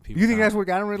reelected. You think that's what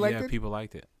got him reelected? Yeah, people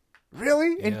liked it.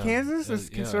 Really? In Yeah. Kansas, Yeah, as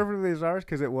yeah. conservative as ours,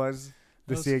 because it was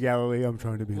the Those- Sea of Galilee. I'm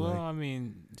trying to be Well, like. I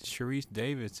mean, Sharice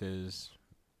Davids is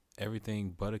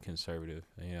everything but a conservative,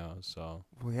 you know. So,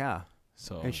 Well, yeah,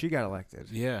 and she got elected.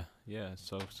 yeah.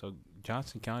 So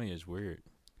Johnson County is weird.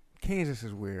 Kansas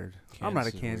is weird. I'm not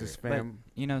a Kansas is Kansas But, fan.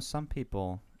 you know, some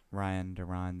people, Ryan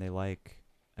Duran, they like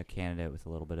a candidate with a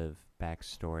little bit of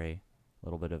backstory, a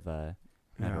little bit of Yeah.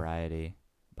 notoriety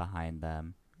behind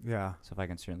them. Yeah. So if I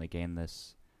can certainly gain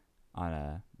this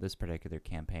on this particular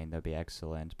campaign, that'd be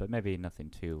excellent. But maybe nothing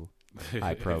too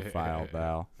high profile,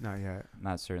 though. Not yet.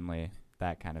 Not certainly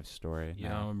that kind of story. You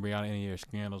no. don't want to bring out any of your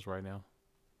scandals right now.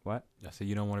 What? I said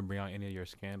you don't want to bring out any of your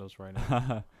scandals right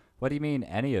now. What do you mean,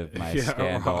 any of my Yeah,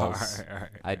 scandals? alright.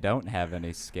 I don't have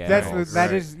any scandals.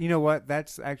 That is, you know what?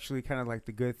 That's actually kind of like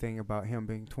the good thing about him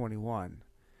being 21,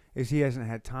 is he hasn't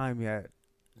had time yet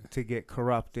to get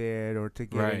corrupted or to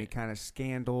get any Right. kind of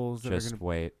scandals that Just are gonna.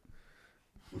 wait.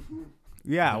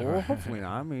 Yeah, well, hopefully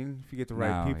not. I mean, if you get the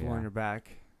right No, people yeah. on your back,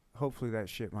 hopefully that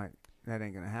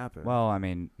ain't gonna happen. Well, I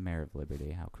mean, Mayor of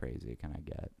Liberty, how crazy can I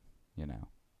get? You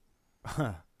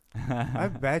know. I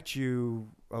bet you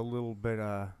a little bit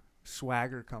of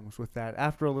swagger comes with that.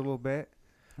 After a little bit,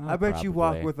 Oh, I bet you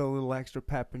walk probably. with a little extra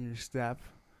pep in your step.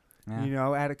 Yeah. You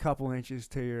know, add a couple inches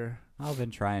to your. I've been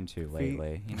trying to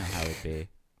lately. You know how it be.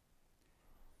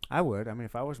 I would. I mean,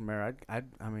 if I was mayor, I'd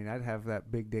have that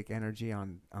big dick energy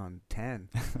on 10.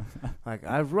 Like,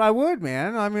 I would,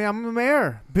 man. I mean, I'm the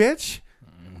mayor, bitch.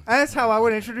 That's how I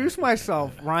would introduce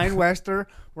myself. Ryan Wester.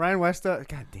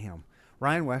 God damn.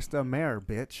 Ryan Wester, mayor,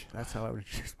 bitch. That's how I would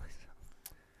introduce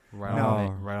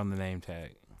myself. Right on the name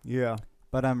tag. Yeah.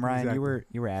 But Ryan, Exactly.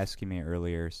 you were asking me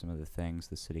earlier some of the things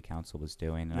the city council was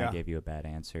doing, and Yeah. I gave you a bad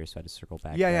answer, so I had to circle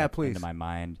back. Yeah, that please. Into my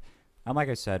mind. Like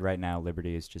I said, right now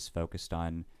Liberty is just focused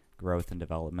on growth and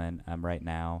development. Right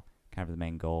now, kind of the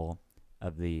main goal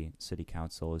of the city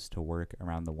council is to work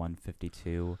around the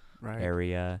 152 Right.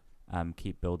 area.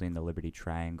 Keep building the Liberty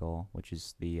Triangle, which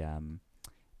is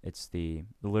it's the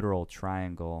literal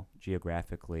triangle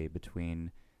geographically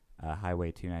between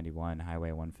Highway 291,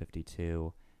 Highway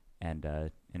 152,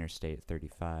 and Interstate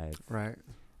 35. Right.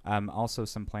 Also,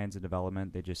 some plans of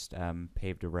development. They just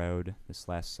paved a road this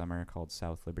last summer called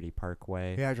South Liberty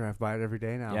Parkway. Yeah, I drive by it every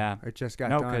day now. Yeah. It just got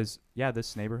No, done. because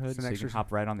this neighborhood, It's an so you extra can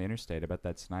hop right on the interstate. I bet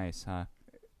that's nice, huh?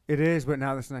 It is, but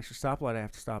now there's an extra stoplight I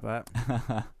have to stop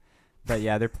at. But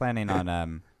yeah, they're planning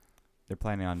on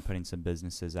putting some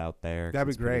businesses out there. 'Cause That'd be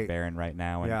it's pretty great. barren right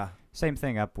now. And Yeah. same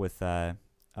thing up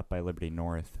by Liberty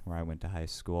North, where I went to high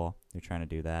school. They're trying to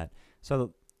do that.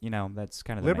 So that's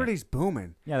kind of Liberty's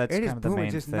booming. that's It is kind of the booming,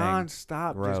 main just thing.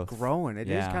 nonstop, Growth. just growing. It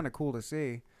is Yeah. kind of cool to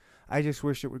see. I just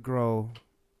wish it would grow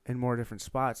in more different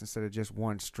spots instead of just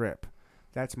one strip.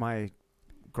 That's my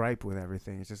gripe with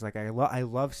everything. It's just like I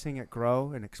love seeing it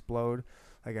grow and explode.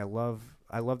 Like I love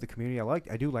the community.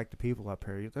 I do like the people up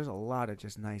here. There's a lot of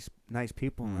just nice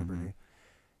people in Mhm. Liberty.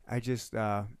 I just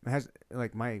it has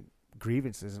like my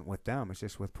grievance isn't with them. It's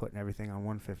just with putting everything on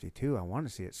 152. I want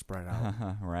to see it spread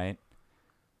out. Right.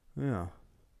 Yeah,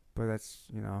 but that's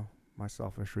my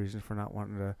selfish reason for not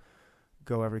wanting to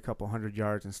go every couple hundred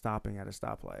yards and stopping at a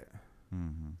stoplight.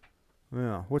 Mm-hmm.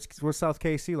 Yeah, what's South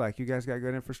KC like? You guys got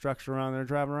good infrastructure around there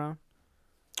driving around?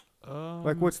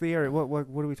 Like, what's the area? What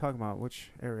are we talking about?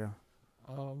 Which area?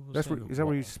 Is that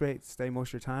where you stay most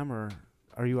of your time, or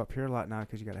are you up here a lot now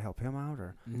because you got to help him out,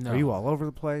 or No, are you all over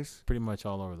the place? pretty much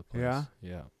all over the place. Yeah?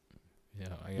 Yeah.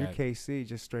 I You're got KC,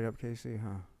 just straight up KC,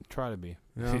 huh? try to be.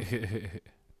 Yeah.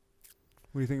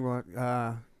 What do you think about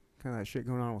kind of that shit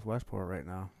going on with Westport right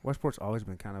now? Westport's always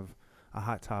been kind of a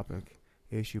hot topic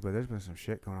issue, but there's been some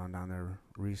shit going on down there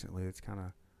recently. It's kind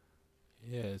of,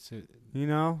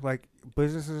 Yeah, like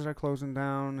businesses are closing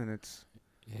down, and it's.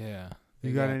 yeah. You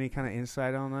They got any kind of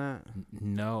insight on that?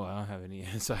 No, I don't have any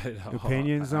insight at all.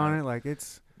 Opinions on it? Like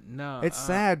it's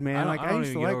sad, man. I Like I don't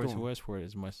used to even get like over to going. Westport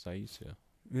as much as I used to.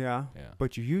 Yeah, Yeah.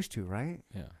 but you used to, right?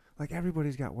 Yeah. Like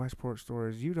everybody's got Westport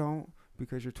stories. You don't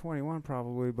because you're 21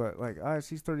 probably, but like us,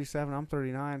 he's 37, I'm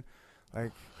 39.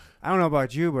 Like I don't know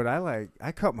about you, but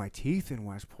I cut my teeth in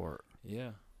Westport.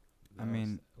 Yeah. I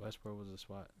mean, Westport was a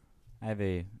spot. I have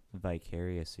a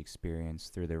vicarious experience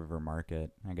through the River Market.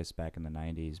 I guess back in the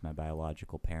 90s, my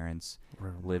biological parents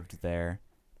lived there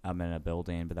in a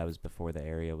building, but that was before the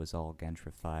area was all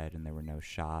gentrified and there were no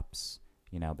shops.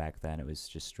 Back then it was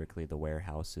just strictly the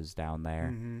warehouses down there.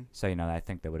 Mm-hmm. So, I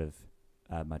think they would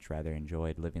have much rather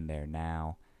enjoyed living there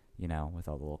now, with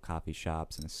all the little coffee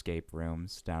shops and escape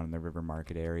rooms down in the River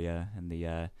Market area and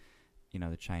the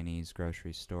Chinese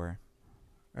grocery store.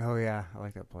 Oh yeah, I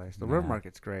like that place. The River Yeah.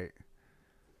 Market's great.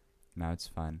 No, it's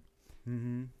fun.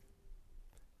 Mm-hmm.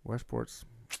 Westport's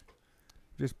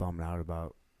just bummed out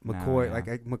about No, McCoy. yeah.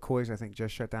 Like McCoy's, I think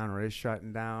just shut down or is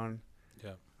shutting down.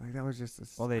 Yeah. Like that was just.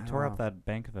 Well, they I don't tore up know. that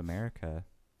Bank of America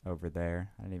over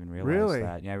there. I didn't even realize Really?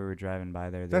 that. Yeah, we were driving by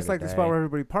there. That's like the spot where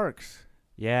everybody parks.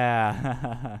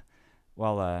 Yeah.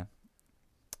 Well,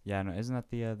 yeah. No, isn't that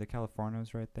the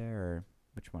Californios right there, or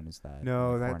which one is that?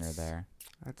 No, in the corner that's- there.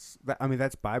 That's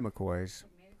by McCoy's.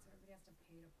 They made it so everybody has to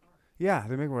pay to park. Yeah,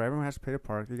 they make where everyone has to pay to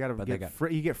park. You gotta But they get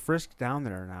got- you get frisked down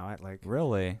there now at like.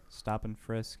 Really? Stop and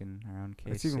frisk and around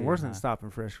KC. It's even worse than huh? stop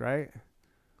and frisk, right? You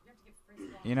have to get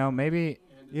frisked off. Maybe.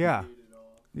 Yeah.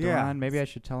 Yeah. Dawn, maybe I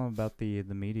should tell him about the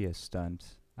media stunt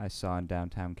I saw in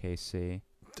downtown KC,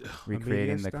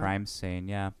 recreating the stunt? crime scene.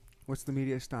 Yeah. What's the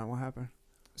media stunt? What happened?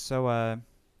 So, I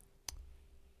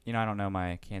don't know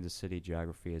my Kansas City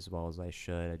geography as well as I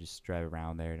should. I just drive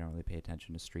around there. I don't really pay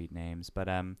attention to street names. But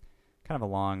kind of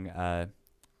along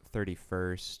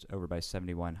 31st over by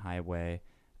 71 Highway,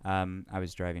 I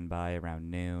was driving by around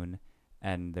noon,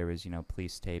 and there was,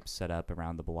 police tapes set up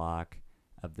around the block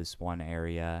of this one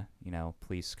area,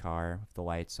 police car with the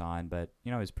lights on. But,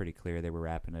 it was pretty clear they were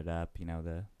wrapping it up.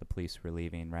 The police were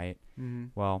leaving, right? Mm-hmm.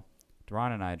 Well,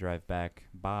 Duran and I drive back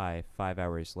by 5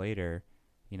 hours later.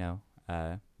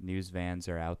 News vans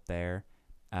are out there.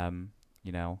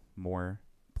 More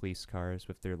police cars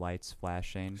with their lights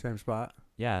flashing. Same spot.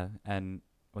 Yeah, and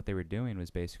what they were doing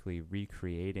was basically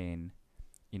recreating,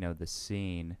 the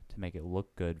scene to make it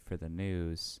look good for the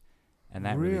news. And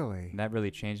that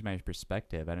really changed my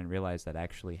perspective. I didn't realize that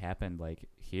actually happened like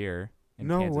here in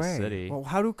Kansas City. Well,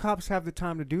 how do cops have the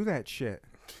time to do that shit?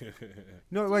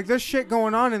 No, like there's shit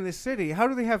going on in this city. How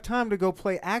do they have time to go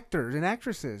play actors and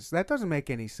actresses? That doesn't make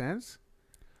any sense.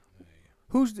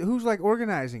 Who's like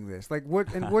organizing this? Like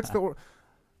what? And what's the?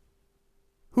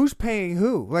 Who's paying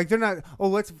who? Like they're not. Oh,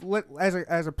 let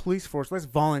as a police force, let's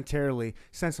voluntarily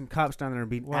send some cops down there and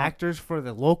be actors for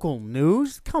the local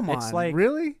news. Come on, it's like,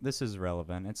 really? This is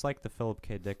relevant. It's like the Philip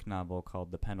K. Dick novel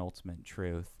called The Penultimate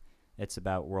Truth. It's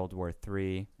about World War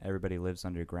III. Everybody lives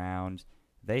underground.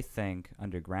 They think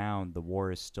underground the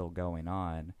war is still going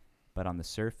on, but on the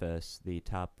surface, the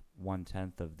top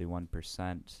 1/10 of the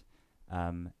 1%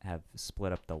 have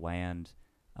split up the land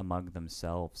among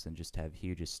themselves and just have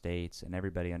huge estates. And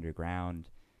everybody underground,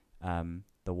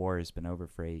 the war has been over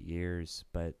for 8 years,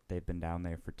 but they've been down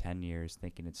there for 10 years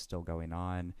thinking it's still going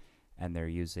on, and they're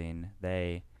using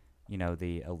the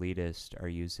elitists are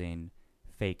using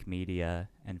fake media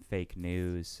and fake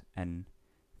news and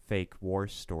fake war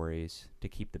stories to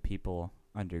keep the people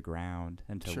underground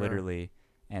and to literally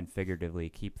and figuratively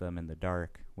keep them in the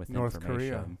dark with North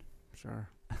information. Korea. Sure.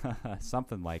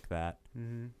 Something like that.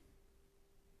 Mm-hmm.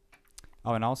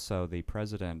 Oh, and also the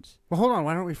president. Well, hold on.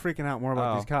 Why aren't we freaking out more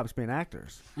about these cops being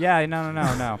actors? Yeah, no.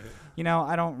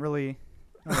 I don't really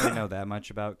know that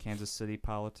much about Kansas City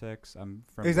politics. I'm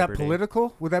from Is Liberty. that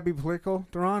political? Would that be political,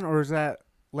 Duran? Or is that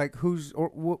like who's or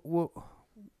what?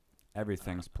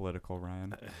 Everything's political,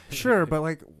 Ryan. Sure, but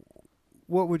like,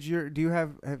 what would your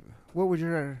what would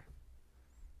your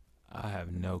I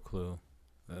have no clue.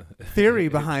 theory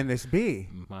behind this be?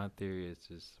 My theory is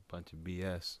just a bunch of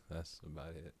BS. That's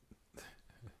about it.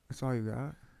 That's all you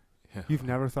got? Yeah. You've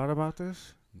never thought about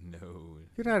this? No.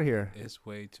 Get out of here. It's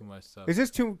way too much stuff. Is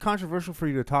this too controversial for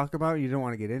you to talk about? You don't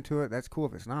want to get into it? That's cool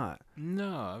if it's not.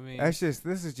 No, I mean. This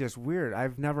is just weird.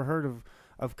 I've never heard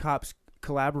of cops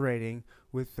collaborating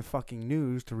with the fucking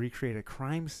news to recreate a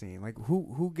crime scene. Like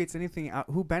who gets anything out?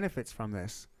 Who benefits from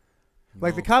this?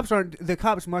 Like the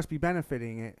cops must be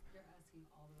benefiting it.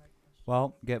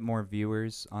 Well, get more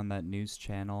viewers on that news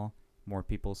channel. More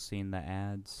people seeing the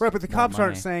ads. Right, but the more cops money.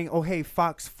 aren't saying, "Oh, hey,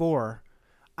 Fox 4,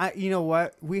 you know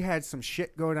what? We had some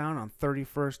shit go down on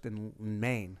 31st in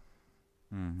Maine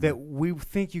that we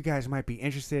think you guys might be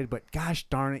interested, but gosh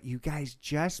darn it, you guys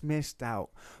just missed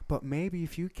out. But maybe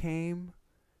if you came,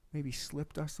 maybe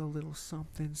slipped us a little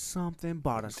something,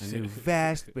 bought us a new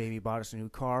vest, maybe bought us a new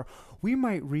car, we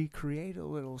might recreate a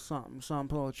little something,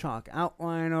 little chalk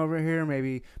outline over here.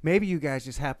 Maybe you guys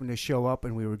just happened to show up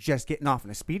and we were just getting off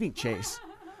in a speeding chase.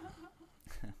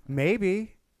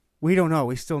 Maybe. We don't know.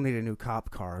 We still need a new cop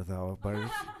car, though. But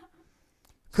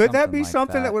could that be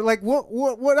something that would, like,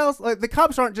 what else? Like, the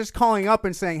cops aren't just calling up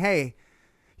and saying, hey,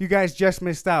 you guys just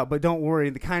missed out, but don't worry.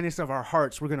 In the kindness of our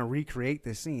hearts, we're going to recreate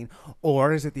this scene.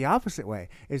 Or is it the opposite way?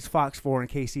 Is Fox 4 and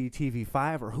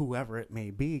KCTV5 or whoever it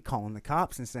may be calling the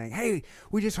cops and saying, hey,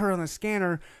 we just heard on the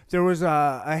scanner there was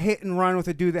a hit and run with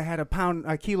a dude that had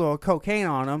a kilo of cocaine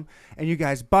on him, and you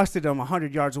guys busted him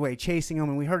 100 yards away chasing him,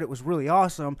 and we heard it was really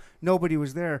awesome. Nobody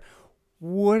was there.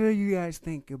 What do you guys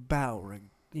think about,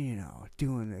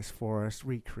 doing this for us,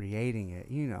 recreating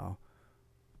it,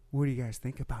 What do you guys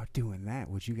think about doing that?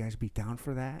 Would you guys be down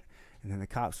for that? And then the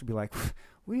cops would be like,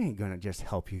 we ain't going to just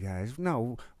help you guys.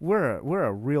 No, we're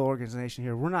a real organization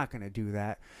here. We're not going to do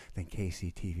that. Then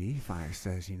KCTV5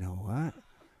 says, you know what?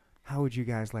 How would you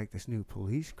guys like this new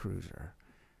police cruiser?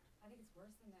 I think it's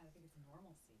worse than that. I think it's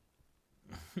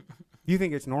normalcy. You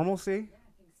think it's normalcy? Yeah,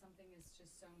 I think something is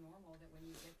just so normal that when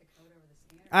you get the code over the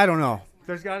scanner. I don't know.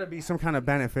 There's got to be some kind of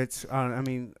benefits.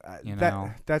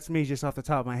 That's me just off the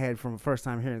top of my head from the first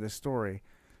time hearing this story.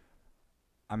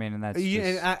 I mean, and that's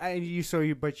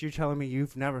but you're telling me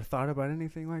you've never thought about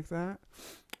anything like that?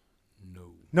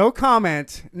 No. No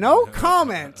comment. No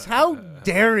comment. How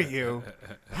dare you?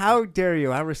 How dare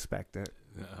you? I respect it.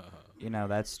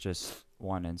 That's just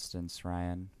one instance,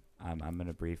 Ryan. I'm going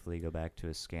to briefly go back to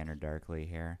A Scanner Darkly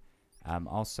here.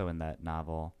 Also in that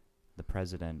novel, the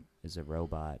president is a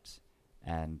robot,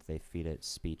 and they feed it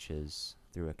speeches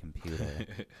through a computer.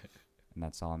 And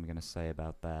that's all I'm going to say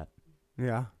about that.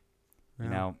 Yeah.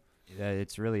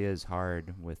 It really is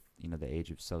hard with, the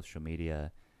age of social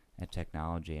media and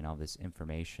technology and all this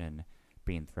information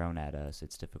being thrown at us.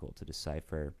 It's difficult to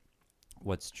decipher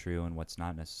what's true and what's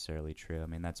not necessarily true. I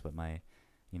mean, that's what my,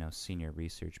 senior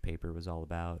research paper was all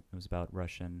about. It was about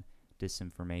Russian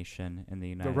disinformation in the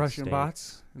United States. The Russian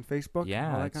bots and Facebook?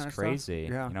 Yeah, all that it's kind of crazy.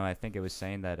 Stuff? Yeah. I think it was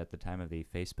saying that at the time of the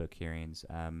Facebook hearings,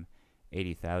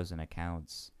 80,000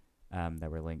 accounts that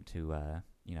were linked to,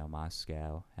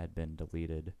 Moscow had been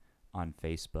deleted on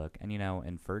Facebook. And,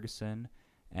 in Ferguson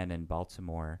and in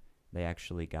Baltimore, they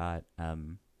actually got,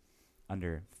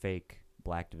 under fake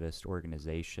blacktivist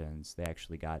organizations, they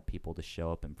actually got people to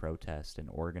show up and protest and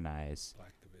organize.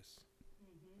 Blacktivists.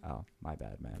 Oh, my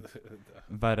bad, man.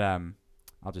 But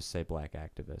I'll just say black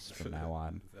activists from now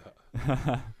on.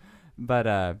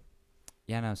 But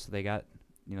so they got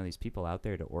these people out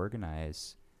there to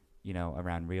organize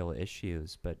around real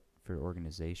issues, but for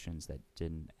organizations that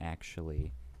didn't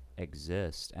actually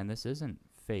exist. And this isn't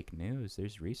fake news.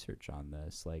 There's research on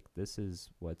this. Like, this is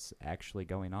what's actually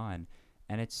going on,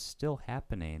 and it's still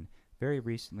happening. Very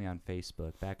recently on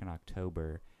Facebook, back in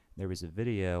October, there was a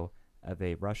video of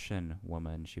a Russian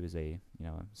woman. She was a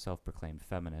self-proclaimed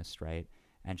feminist, right?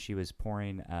 And she was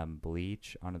pouring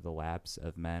bleach onto the laps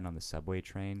of men on the subway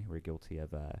train who were guilty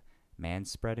of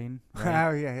manspreading. Right?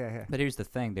 Oh, yeah. But here's the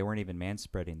thing. They weren't even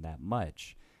manspreading that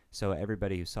much. So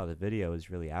everybody who saw the video was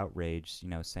really outraged,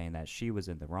 saying that she was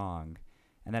in the wrong.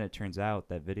 And then it turns out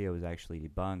that video was actually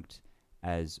debunked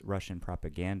as Russian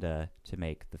propaganda to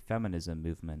make the feminism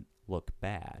movement look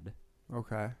bad.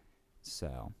 Okay.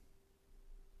 So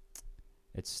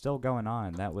it's still going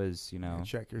on. That was,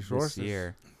 check your this sources.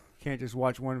 year. Can't just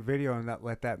watch one video and not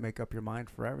let that make up your mind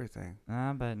for everything.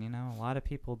 But a lot of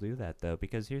people do that though,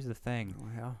 because here's the thing: Oh,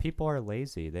 yeah. people are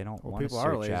lazy. They don't want to People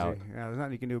are search lazy. out. Yeah, there's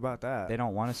nothing you can do about that. They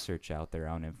don't want to search out their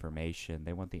own information.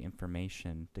 They want the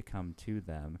information to come to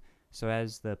them. So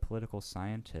as the political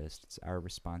scientist, it's our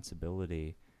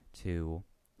responsibility to,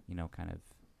 kind of,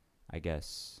 I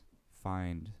guess,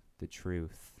 find the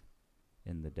truth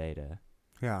in the data.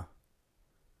 Yeah.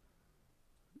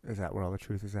 Is that where all the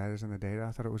truth is at? Is in the data?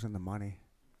 I thought it was in the money.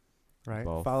 Right?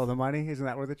 Both. Follow the money? Isn't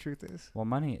that where the truth is? Well,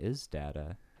 money is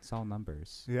data. It's all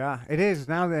numbers. Yeah, it is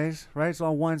nowadays, right? It's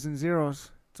all ones and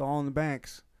zeros. It's all in the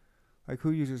banks. Like,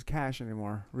 who uses cash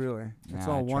anymore, really? It's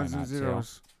Nah, all I try ones and not to.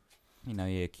 zeros.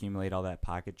 You accumulate all that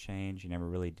pocket change. You never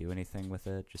really do anything with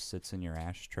it. It just sits in your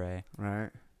ashtray. Right?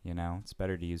 It's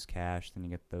better to use cash than you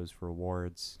get those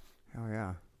rewards. Hell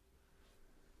yeah.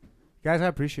 Guys, I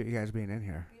appreciate you guys being in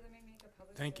here. Will you let me make a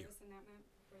public Thank you. service announcement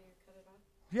before you cut it off?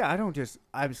 Yeah, I don't just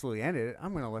absolutely end it.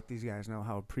 I'm going to let these guys know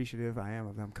how appreciative I am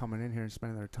of them coming in here and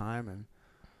spending their time and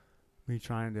me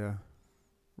trying to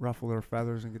ruffle their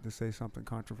feathers and get to say something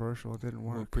controversial. It didn't We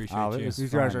work. appreciate Oh, you. this These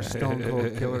is guys fun. are stone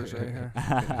cold killers right here.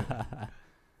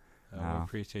 We Wow.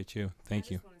 appreciate you.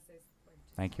 Thank you.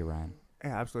 Thank you, Ryan.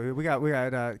 Yeah, absolutely. We got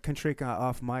Kontrika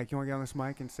off mic. You want to get on this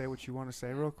mic and say what you want to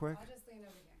say real quick? I'll just lean over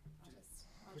here.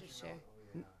 I'll just share.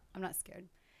 I'm not scared.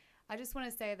 I just want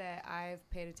to say that I've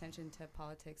paid attention to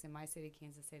politics in my city,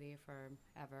 Kansas City,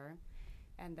 forever,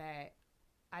 and that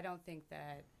I don't think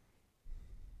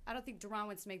Duran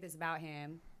wants to make this about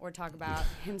him or talk about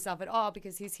himself at all,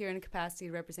 because he's here in a capacity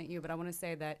to represent you. But I want to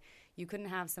say that you couldn't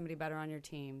have somebody better on your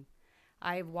team.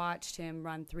 I've watched him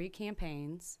run 3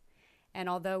 campaigns, and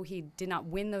although he did not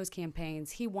win those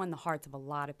campaigns, he won the hearts of a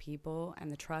lot of people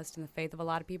and the trust and the faith of a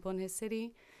lot of people in his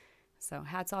city. So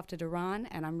hats off to Duran,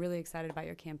 and I'm really excited about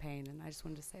your campaign, and I just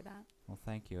wanted to say that. Well,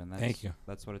 thank you. And Thank you.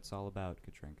 That's what it's all about,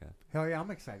 Katrinka. Hell yeah, I'm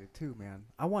excited too, man.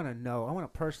 I want to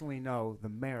personally know the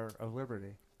mayor of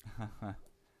Liberty.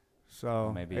 So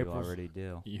Well, maybe you April's- already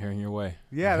do. You're in your way.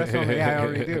 Yeah, that's what I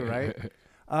already do,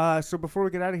 right? So before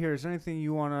we get out of here, is there anything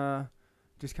you want to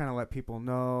just kind of let people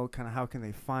know? Kind of how can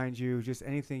they find you? Just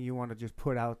anything you want to just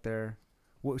put out there.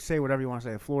 Say whatever you want to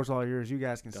say. The floor's all yours. You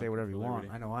guys can say Duncan whatever for you want.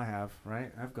 Liberty. I know I have,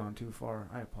 right? I've gone too far.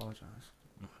 I apologize.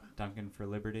 Duncan for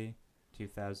Liberty,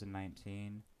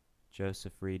 2019.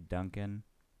 Joseph Reed Duncan,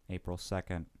 April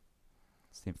 2nd.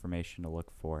 It's the information to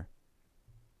look for.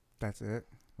 That's it.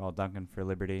 Well, Duncan for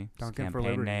Liberty. It's Duncan for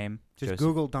campaign Liberty. name. Just Joseph,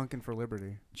 Google Duncan for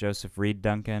Liberty. Joseph Reed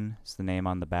Duncan is the name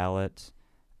on the ballot.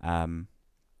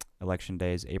 Election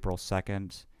day is April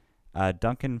 2nd.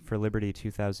 Duncan for Liberty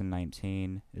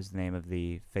 2019 is the name of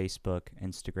the Facebook,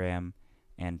 Instagram,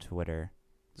 and Twitter.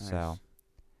 Nice. So,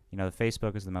 the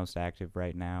Facebook is the most active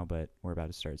right now, but we're about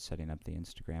to start setting up the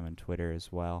Instagram and Twitter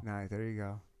as well. Nice. There you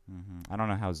go. I don't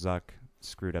know how Zuck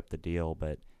screwed up the deal,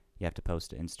 but you have to post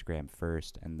to Instagram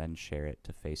first and then share it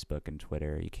to Facebook and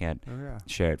Twitter. You can't Oh yeah.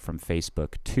 share it from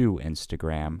Facebook to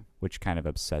Instagram, which kind of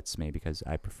upsets me because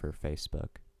I prefer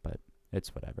Facebook, but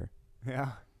it's whatever.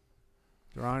 Yeah.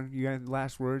 Duran, you got any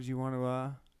last words you want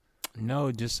to?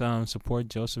 No, just support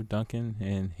Joseph Duncan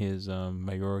and his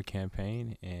mayoral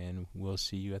campaign, and we'll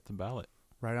see you at the ballot.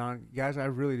 Right on. Guys, I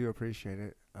really do appreciate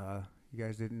it. You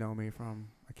guys didn't know me from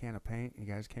a can of paint. You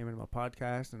guys came into my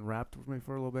podcast and rapped with me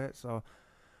for a little bit, so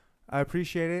I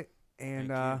appreciate it. And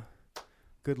Thank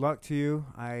Good luck to you.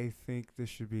 I think this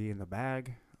should be in the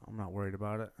bag. I'm not worried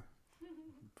about it.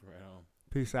 Right on.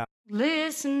 Peace out.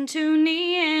 Listen to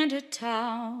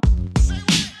Neanderthal.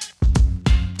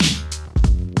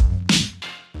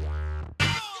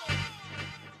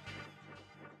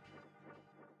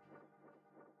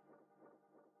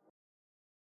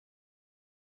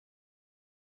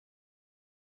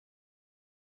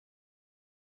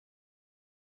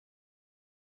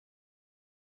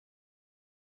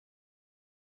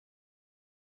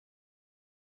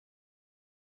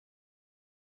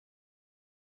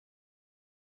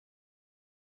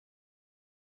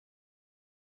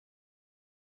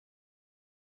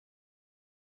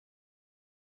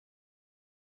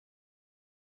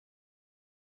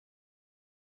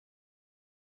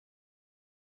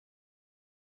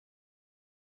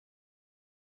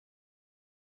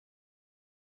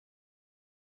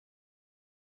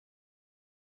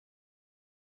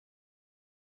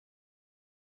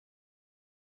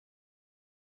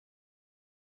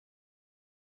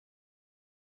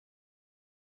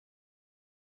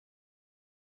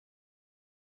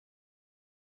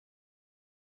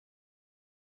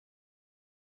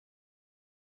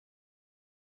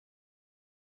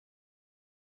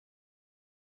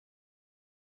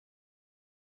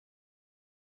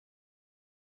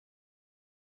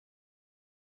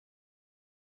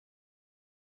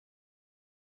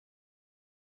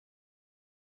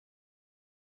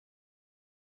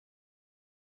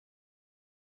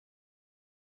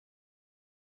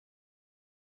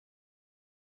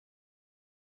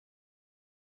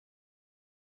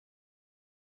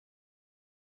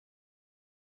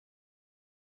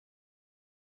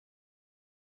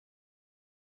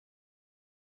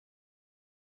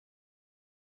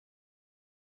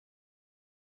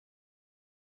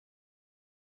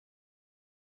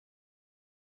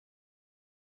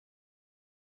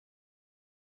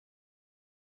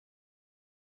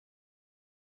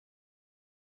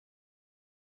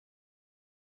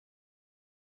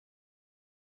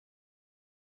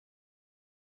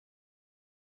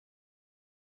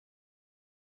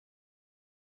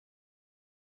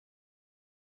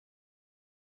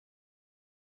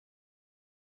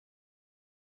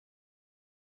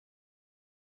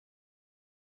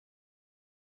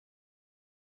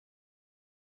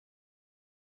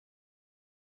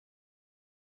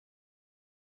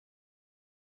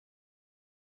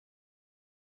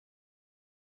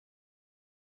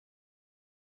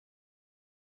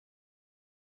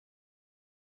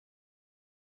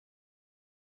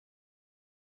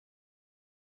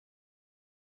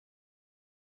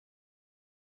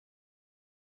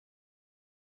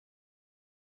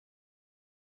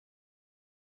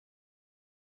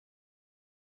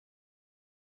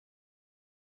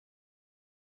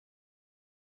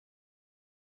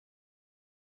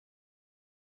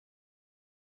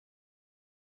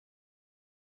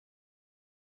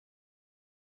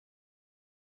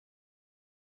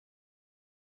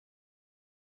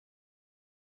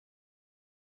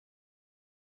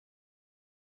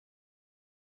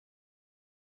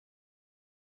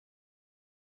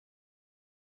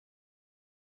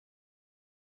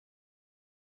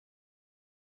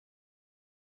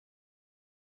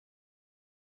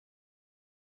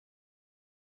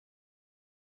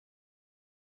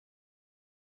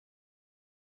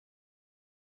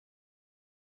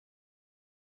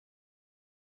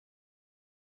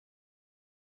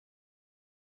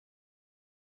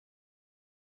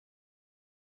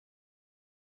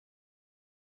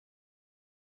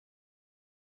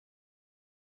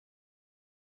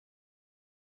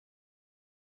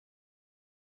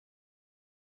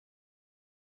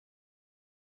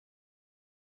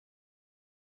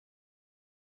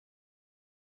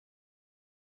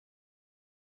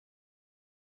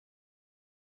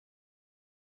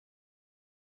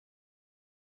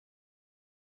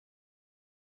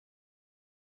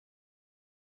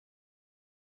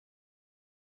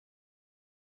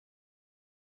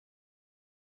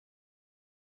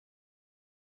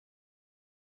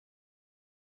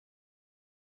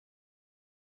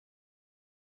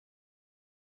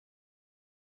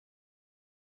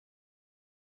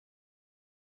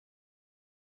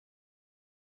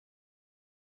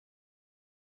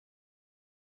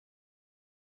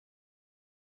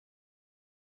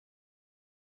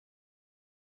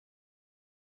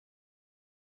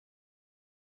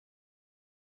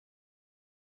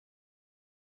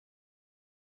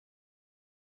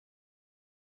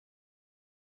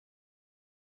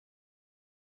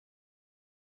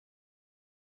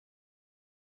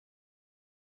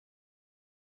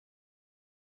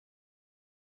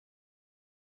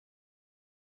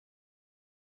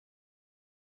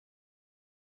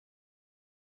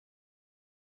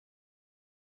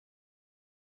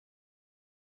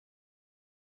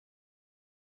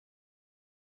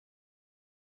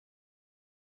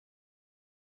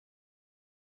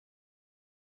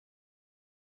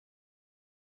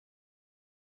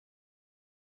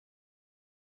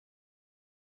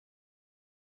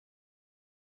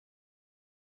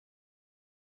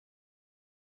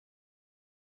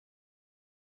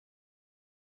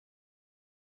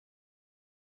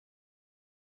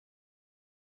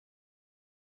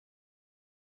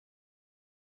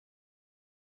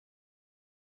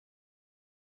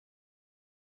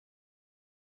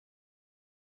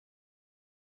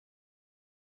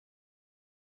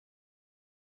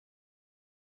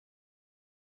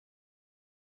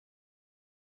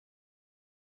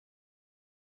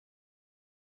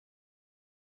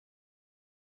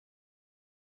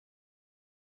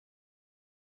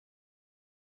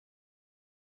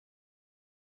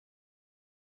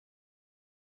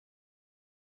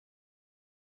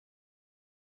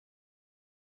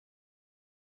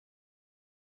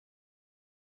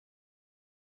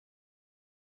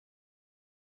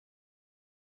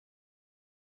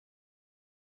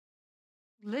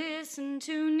 Listen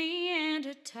to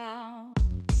Neanderthal.